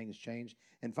want to see things change.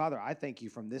 And Father, I thank you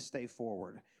from this day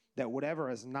forward that whatever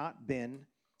has not been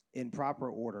in proper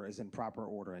order is in proper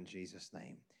order in Jesus'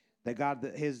 name. That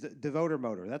God, his devoter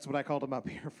motor, that's what I called him up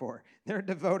here for. They're a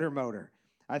devoter motor.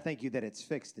 I thank you that it's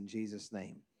fixed in Jesus'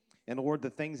 name. And Lord, the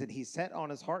things that he set on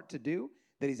his heart to do,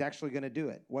 that he's actually going to do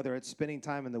it. Whether it's spending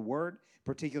time in the Word,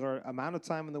 particular amount of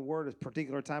time in the Word, a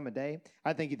particular time of day,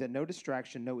 I thank you that no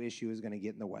distraction, no issue is going to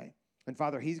get in the way. And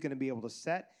Father, he's going to be able to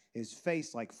set his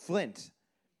face like flint,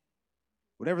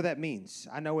 whatever that means.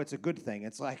 I know it's a good thing.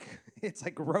 It's like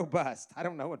robust. I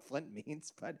don't know what flint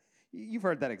means, but you've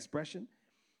heard that expression.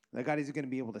 That God is going to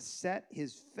be able to set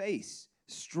his face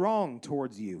strong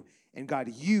towards you. And God,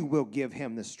 you will give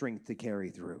him the strength to carry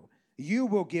through. You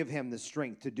will give him the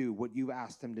strength to do what you've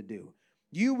asked him to do.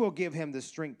 You will give him the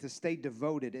strength to stay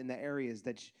devoted in the areas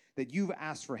that you've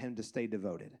asked for him to stay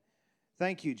devoted.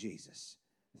 Thank you, Jesus.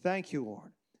 Thank you,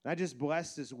 Lord. And I just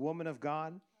bless this woman of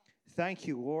God. Thank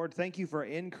you, Lord. Thank you for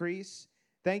increase.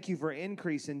 Thank you for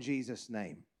increase in Jesus'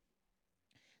 name.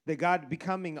 That God,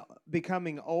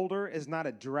 becoming older is not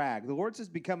a drag. The Lord says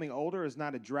becoming older is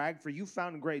not a drag, for you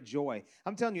found great joy.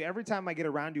 I'm telling you, every time I get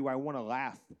around you, I want to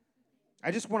laugh.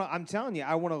 I'm telling you,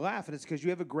 I want to laugh, and it's because you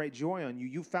have a great joy on you.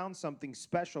 You found something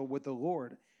special with the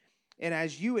Lord. And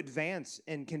as you advance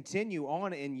and continue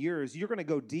on in years, you're going to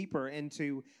go deeper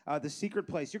into the secret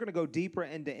place. You're going to go deeper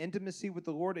into intimacy with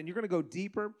the Lord, and you're going to go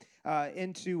deeper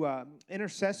into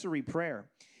intercessory prayer.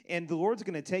 And the Lord's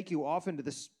going to take you off into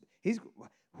the He's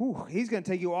going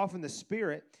to take you off in the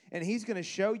Spirit, and he's going to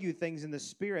show you things in the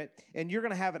Spirit, and you're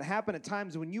going to have it happen at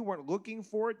times when you weren't looking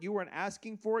for it, you weren't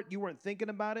asking for it, you weren't thinking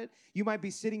about it. You might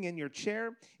be sitting in your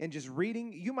chair and just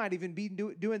reading. You might even be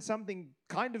doing something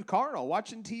kind of carnal,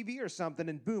 watching TV or something,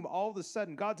 and boom, all of a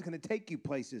sudden, God's going to take you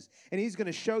places, and he's going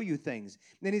to show you things.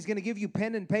 Then he's going to give you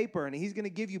pen and paper, and he's going to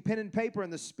give you pen and paper in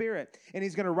the Spirit, and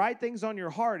he's going to write things on your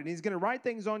heart, and he's going to write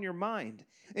things on your mind,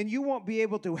 and you won't be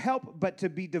able to help but to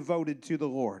be devoted to the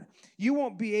Lord. You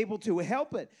won't be able to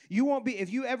help it. You won't be,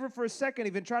 if you ever for a second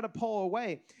even try to pull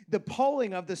away, the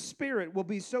pulling of the Spirit will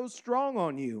be so strong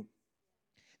on you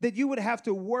that you would have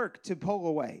to work to pull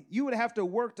away. You would have to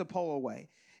work to pull away.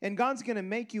 And God's going to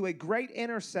make you a great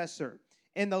intercessor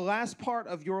in the last part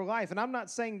of your life. And I'm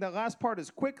not saying the last part is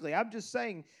quickly. I'm just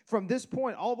saying from this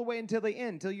point all the way until the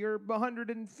end, till you're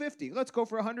 150. Let's go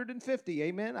for 150,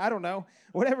 amen? I don't know.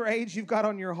 Whatever age you've got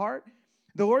on your heart.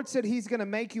 The Lord said he's going to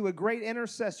make you a great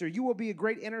intercessor. You will be a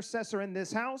great intercessor in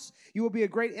this house. You will be a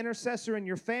great intercessor in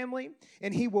your family.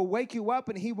 And he will wake you up,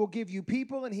 and he will give you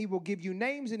people, and he will give you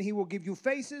names, and he will give you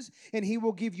faces, and he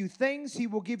will give you things. He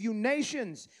will give you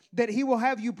nations that he will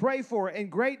have you pray for.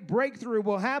 And great breakthrough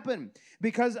will happen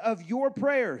because of your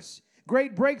prayers.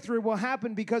 Great breakthrough will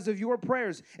happen because of your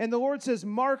prayers. And the Lord says,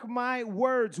 mark my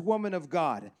words, woman of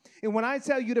God. And when I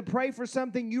tell you to pray for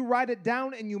something, you write it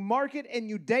down and you mark it and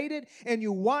you date it and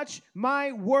you watch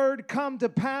my word come to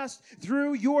pass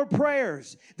through your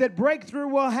prayers. That breakthrough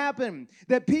will happen.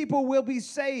 That people will be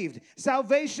saved.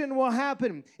 Salvation will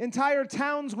happen. Entire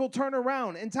towns will turn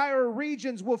around. Entire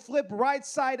regions will flip right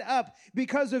side up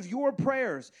because of your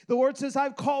prayers. The Lord says,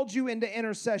 I've called you into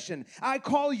intercession. I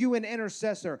call you an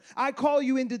intercessor. I call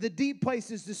you into the deep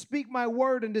places to speak my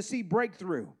word and to see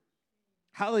breakthrough.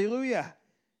 Hallelujah.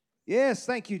 Yes,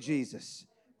 thank you, Jesus.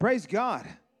 Praise God.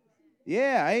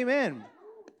 Yeah, amen.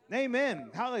 Amen.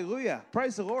 Hallelujah.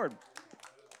 Praise the Lord.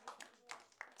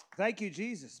 Thank you,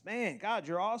 Jesus. Man, God,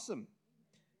 you're awesome.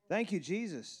 Thank you,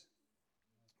 Jesus.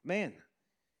 Man.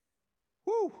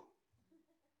 Woo.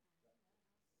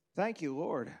 Thank you,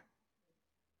 Lord.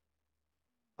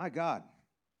 My God.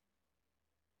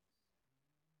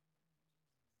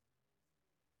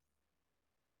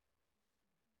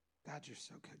 God, you're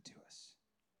so good to us.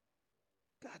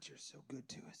 God, you're so good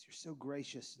to us. You're so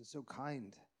gracious and so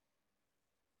kind,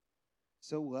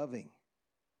 so loving.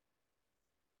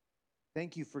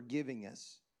 Thank you for giving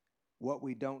us what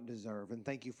we don't deserve, and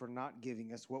thank you for not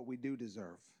giving us what we do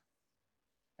deserve.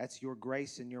 That's your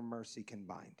grace and your mercy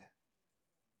combined.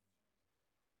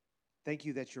 Thank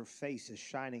you that your face is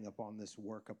shining upon this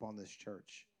work, upon this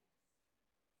church.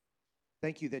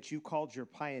 Thank you that you called your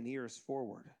pioneers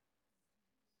forward.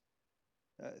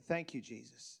 Thank you,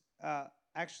 Jesus.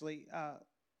 Actually,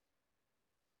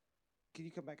 can you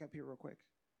come back up here real quick?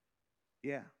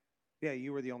 Yeah. Yeah,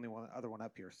 you were the only other one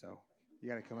up here, so you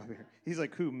got to come up here. He's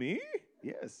like, who, me?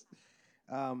 Yes.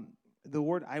 The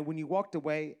Lord, when you walked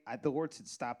away, the Lord said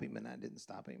stop him, and I didn't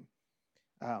stop him.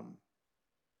 I'm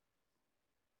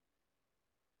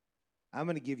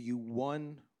going to give you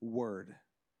one word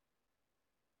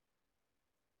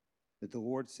that the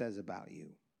Lord says about you.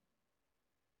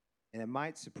 And it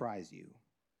might surprise you,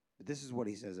 but this is what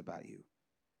he says about you.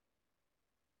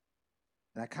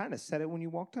 And I kind of said it when you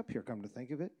walked up here, come to think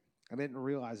of it. I didn't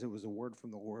realize it was a word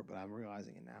from the Lord, but I'm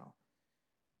realizing it now.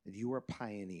 That you are a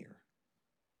pioneer.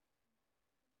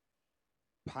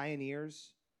 Pioneers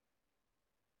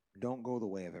don't go the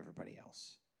way of everybody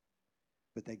else,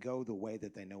 but they go the way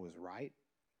that they know is right.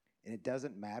 And it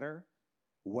doesn't matter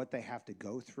what they have to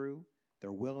go through.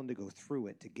 They're willing to go through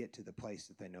it to get to the place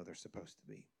that they know they're supposed to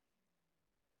be.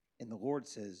 And the Lord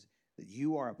says that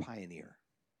you are a pioneer.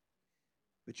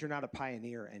 But you're not a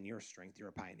pioneer in your strength. You're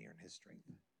a pioneer in his strength.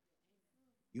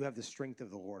 You have the strength of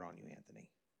the Lord on you, Anthony.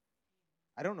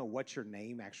 I don't know what your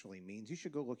name actually means. You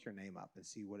should go look your name up and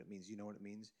see what it means. You know what it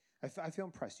means? I feel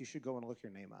impressed. You should go and look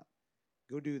your name up.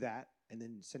 Go do that and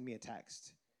then send me a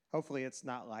text. Hopefully it's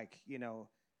not like,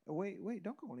 wait,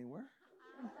 don't go anywhere.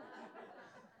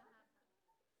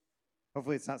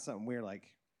 Hopefully it's not something weird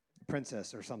like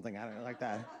princess or something. I don't know, like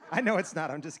that. I know it's not.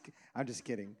 I'm just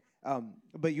kidding.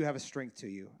 But you have a strength to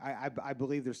you. I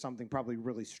believe there's something probably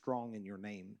really strong in your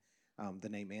name. The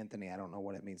name Anthony, I don't know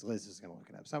what it means. Liz is going to look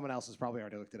it up. Someone else has probably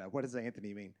already looked it up. What does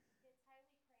Anthony mean?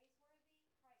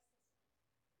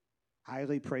 It's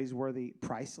highly praiseworthy,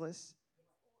 priceless.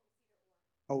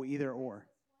 Oh, either or.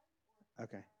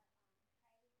 Okay.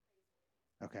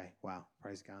 Okay. Wow.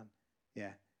 Praise God.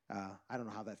 Yeah. I don't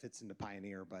know how that fits into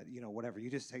pioneer, but whatever.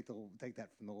 You just take that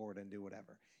from the Lord and do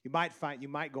whatever. You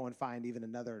might go and find even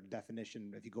another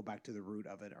definition if you go back to the root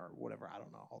of it or whatever. I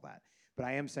don't know all that. But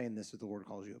I am saying this: that the Lord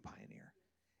calls you a pioneer.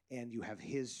 and you have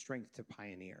his strength to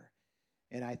pioneer.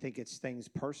 And I think it's things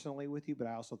personally with you, but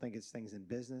I also think it's things in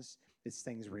business. It's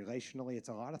things relationally. It's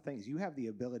a lot of things. You have the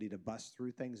ability to bust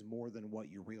through things more than what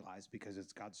you realize because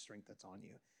it's God's strength that's on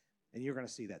you. And you're going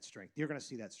to see that strength. You're going to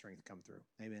see that strength come through.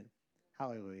 Amen.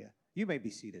 Hallelujah. You may be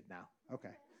seated now.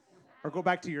 Okay. Or go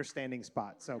back to your standing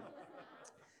spot. So,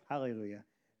 hallelujah.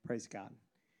 Praise God.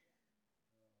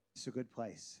 It's a good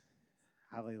place.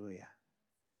 Hallelujah.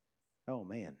 Oh,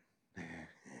 man.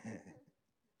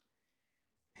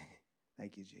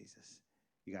 Thank you, Jesus.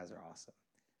 You guys are awesome.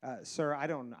 Sir, I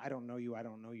don't know you. I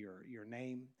don't know your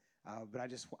name. But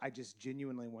I just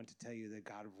genuinely want to tell you that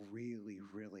God really,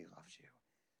 really loves you.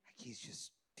 Like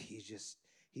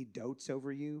he dotes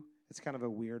over you. It's kind of a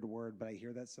weird word, but I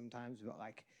hear that sometimes. But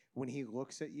like when he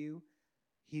looks at you,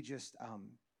 he just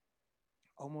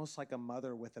almost like a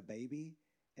mother with a baby.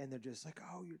 And they're just like,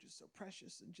 oh, you're just so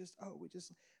precious. And just, oh, we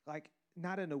just like,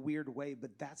 not in a weird way,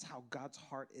 but that's how God's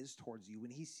heart is towards you. When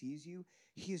he sees you,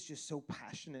 he is just so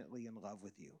passionately in love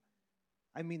with you.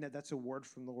 I mean that's a word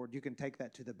from the Lord. You can take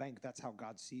that to the bank. That's how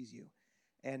God sees you.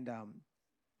 And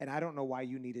I don't know why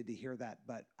you needed to hear that,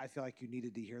 but I feel like you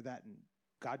needed to hear that. And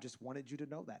God just wanted you to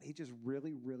know that. He just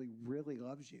really, really, really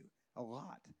loves you a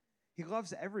lot. He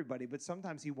loves everybody, but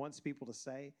sometimes he wants people to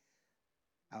say,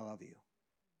 I love you.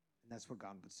 And that's what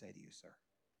God would say to you, sir.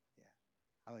 Yeah.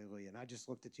 Hallelujah. And I just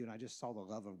looked at you and I just saw the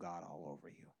love of God all over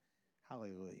you.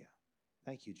 Hallelujah.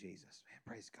 Thank you, Jesus. Man,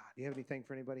 praise God. Do you have anything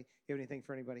for anybody? You have anything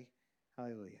for anybody?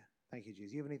 Hallelujah. Thank you,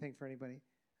 Jesus. You have anything for anybody?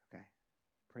 Okay.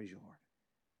 Praise you, Lord.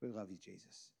 We love you,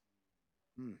 Jesus.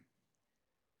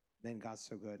 Man, God's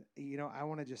so good. You know, I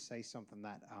want to just say something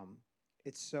that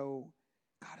it's so,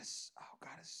 God is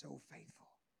so faithful.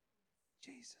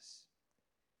 Jesus.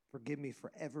 Forgive me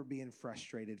for ever being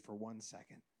frustrated for 1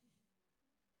 second.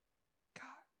 God.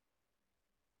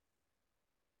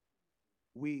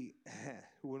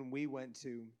 When we went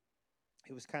to,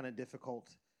 it was kind of difficult.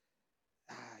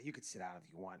 You could sit down if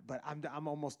you want, but I'm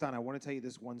almost done. I want to tell you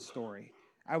this one story.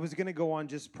 I was going to go on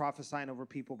just prophesying over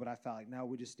people, but I felt like, no,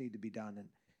 we just need to be done.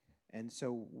 And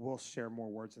so we'll share more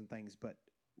words and things. But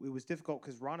it was difficult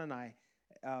because Ron and I,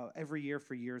 every year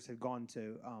for years, had gone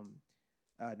to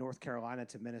North Carolina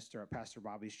to minister at Pastor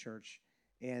Bobby's church.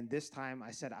 And this time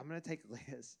I said, I'm going to take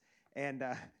Liz. And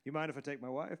you mind if I take my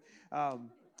wife?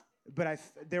 But I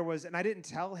didn't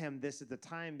tell him this at the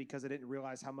time because I didn't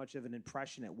realize how much of an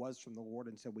impression it was from the Lord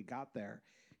until we got there.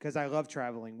 Because I love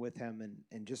traveling with him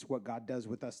and just what God does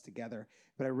with us together.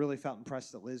 But I really felt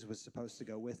impressed that Liz was supposed to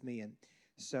go with me. And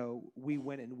so we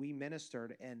went and we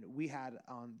ministered. And we had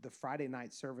on the Friday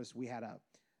night service, we had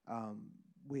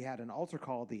an altar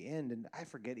call at the end. And I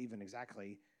forget even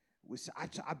exactly. I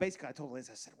told Liz,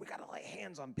 I said, we got to lay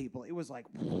hands on people. It was like...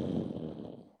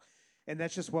 And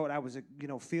that's just what I was,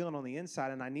 feeling on the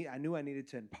inside, and I knew I needed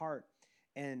to impart.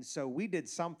 And so we did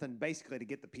something basically to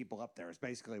get the people up there. Is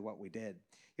basically what we did.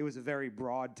 It was a very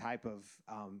broad type of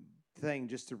thing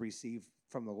just to receive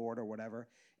from the Lord or whatever.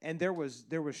 And there was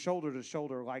shoulder to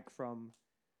shoulder, like from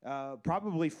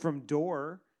probably from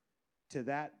door to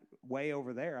that way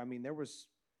over there. I mean, there was,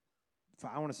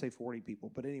 I want to say 40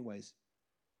 people, but anyways.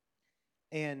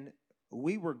 And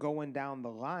we were going down the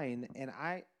line, and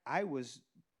I was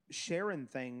sharing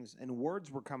things and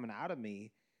words were coming out of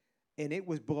me, and it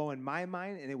was blowing my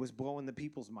mind and it was blowing the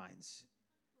people's minds.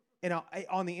 And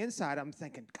on the inside, I'm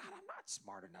thinking, God, I'm not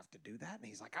smart enough to do that. And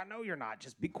he's like, I know you're not.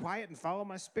 Just be quiet and follow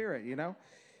my spirit,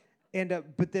 And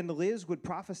but then Liz would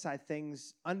prophesy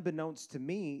things unbeknownst to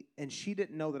me, and she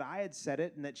didn't know that I had said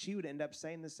it and that she would end up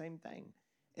saying the same thing.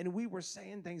 And we were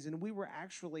saying things, and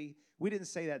we didn't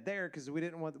say that there because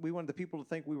we wanted the people to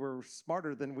think we were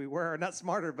smarter than we were, not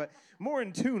smarter, but more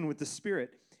in tune with the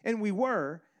Spirit. And we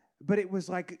were, but it was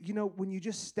like, when you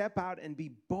just step out and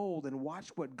be bold and watch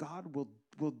what God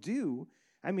will do.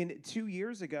 I mean, 2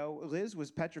 years ago, Liz was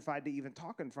petrified to even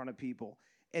talk in front of people.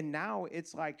 And now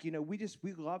it's like,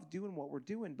 we love doing what we're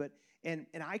doing. But, and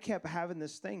I kept having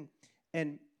this thing,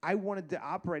 and I wanted to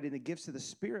operate in the gifts of the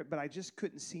Spirit, but I just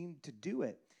couldn't seem to do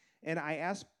it. And I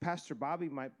asked Pastor Bobby,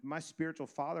 my spiritual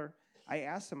father, I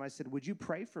asked him, I said, would you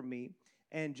pray for me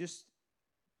and just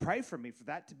pray for me for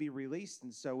that to be released?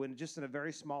 And so in a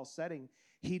very small setting,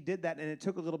 he did that, and it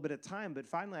took a little bit of time. But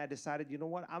finally I decided, you know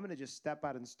what, I'm going to just step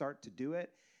out and start to do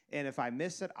it. And if I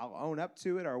miss it, I'll own up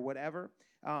to it or whatever.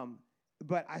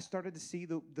 But I started to see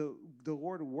the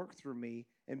Lord work through me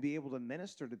and be able to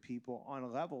minister to people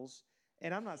on levels.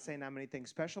 And I'm not saying I'm anything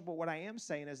special, but what I am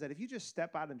saying is that if you just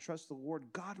step out and trust the Lord,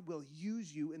 God will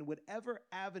use you in whatever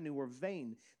avenue or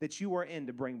vein that you are in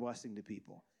to bring blessing to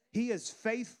people. He is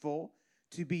faithful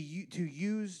to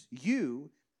use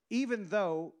you, even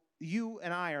though you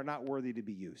and I are not worthy to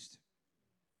be used.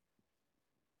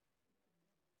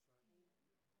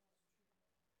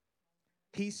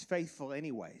 He's faithful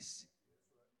anyways.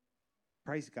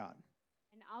 Praise God.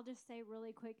 And I'll just say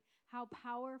really quick how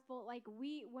powerful, like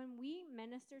when we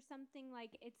minister something,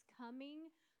 like it's coming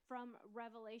from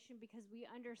revelation because we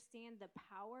understand the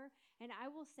power. And I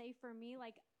will say for me,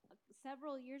 like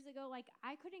several years ago, like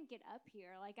I couldn't get up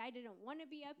here. Like I didn't want to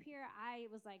be up here. I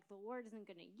was like, the Lord isn't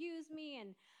going to use me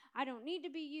and I don't need to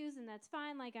be used, and that's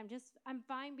fine. Like I'm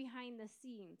fine behind the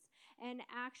scenes. And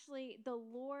actually the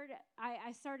Lord,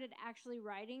 I started actually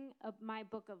writing my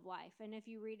book of life. And if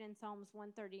you read in Psalms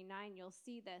 139, you'll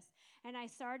see this. And I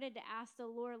started to ask the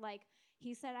Lord, like,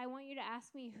 he said, I want you to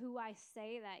ask me who I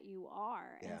say that you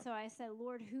are. Yeah. And so I said,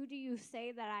 Lord, who do you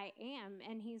say that I am?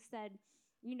 And he said,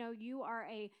 you know, you are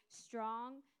a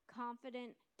strong,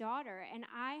 confident daughter. And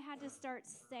I had to start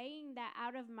saying that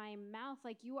out of my mouth,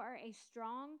 like, you are a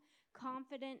strong,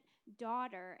 confident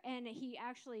daughter. And he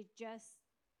actually just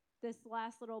this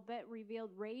last little bit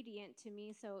revealed radiant to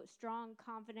me. So strong,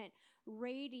 confident,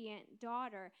 radiant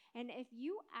daughter. And if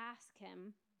you ask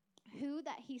him who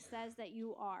that he says that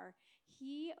you are,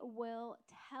 he will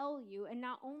tell you. And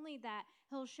not only that,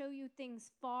 he'll show you things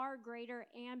far greater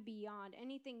and beyond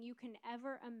anything you can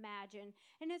ever imagine.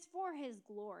 And it's for his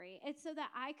glory. It's so that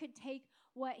I could take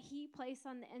what he placed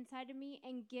on the inside of me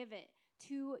and give it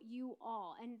to you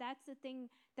all. And that's the thing,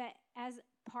 that as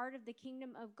part of the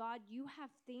kingdom of God, you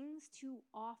have things to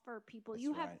offer people. That's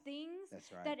you have things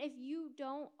that if you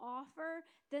don't offer,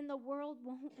 then the world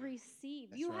won't receive.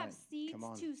 That's you have seeds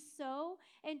to sow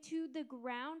into the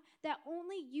ground that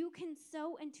only you can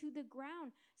sow into the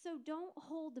ground. So don't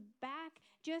hold back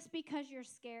just because you're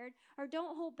scared, or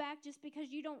don't hold back just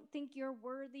because you don't think you're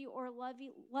worthy or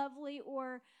lovely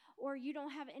or you don't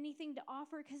have anything to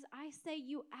offer, because I say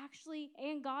you actually,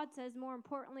 and God says more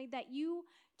importantly, that you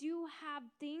do have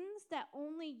things that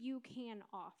only you can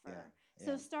offer. Yeah,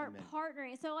 so start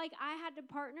partnering. So like I had to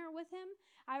partner with him.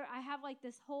 I have like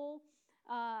this whole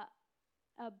a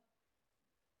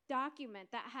document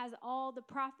that has all the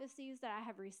prophecies that I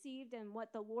have received and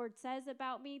what the Lord says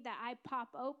about me, that I pop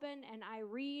open and I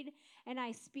read and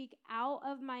I speak out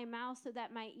of my mouth so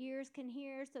that my ears can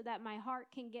hear, so that my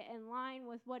heart can get in line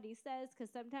with what he says.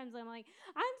 Because sometimes I'm like,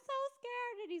 I'm so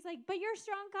scared. And he's like, but you're a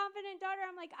strong, confident daughter.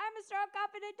 I'm like, I'm a strong,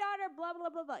 confident daughter, blah, blah,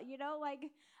 blah, blah. You know, like,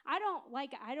 I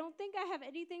don't think I have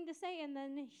anything to say. And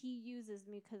then he uses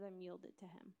me because I'm yielded to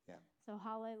him. Yeah. So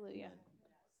hallelujah.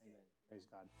 Amen. Praise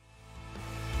God.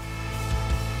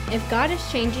 If God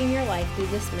is changing your life through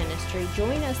this ministry,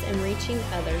 join us in reaching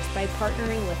others by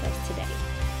partnering with us today.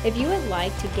 If you would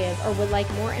like to give or would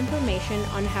like more information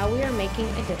on how we are making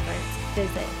a difference,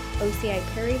 visit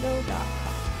ociperryville.com.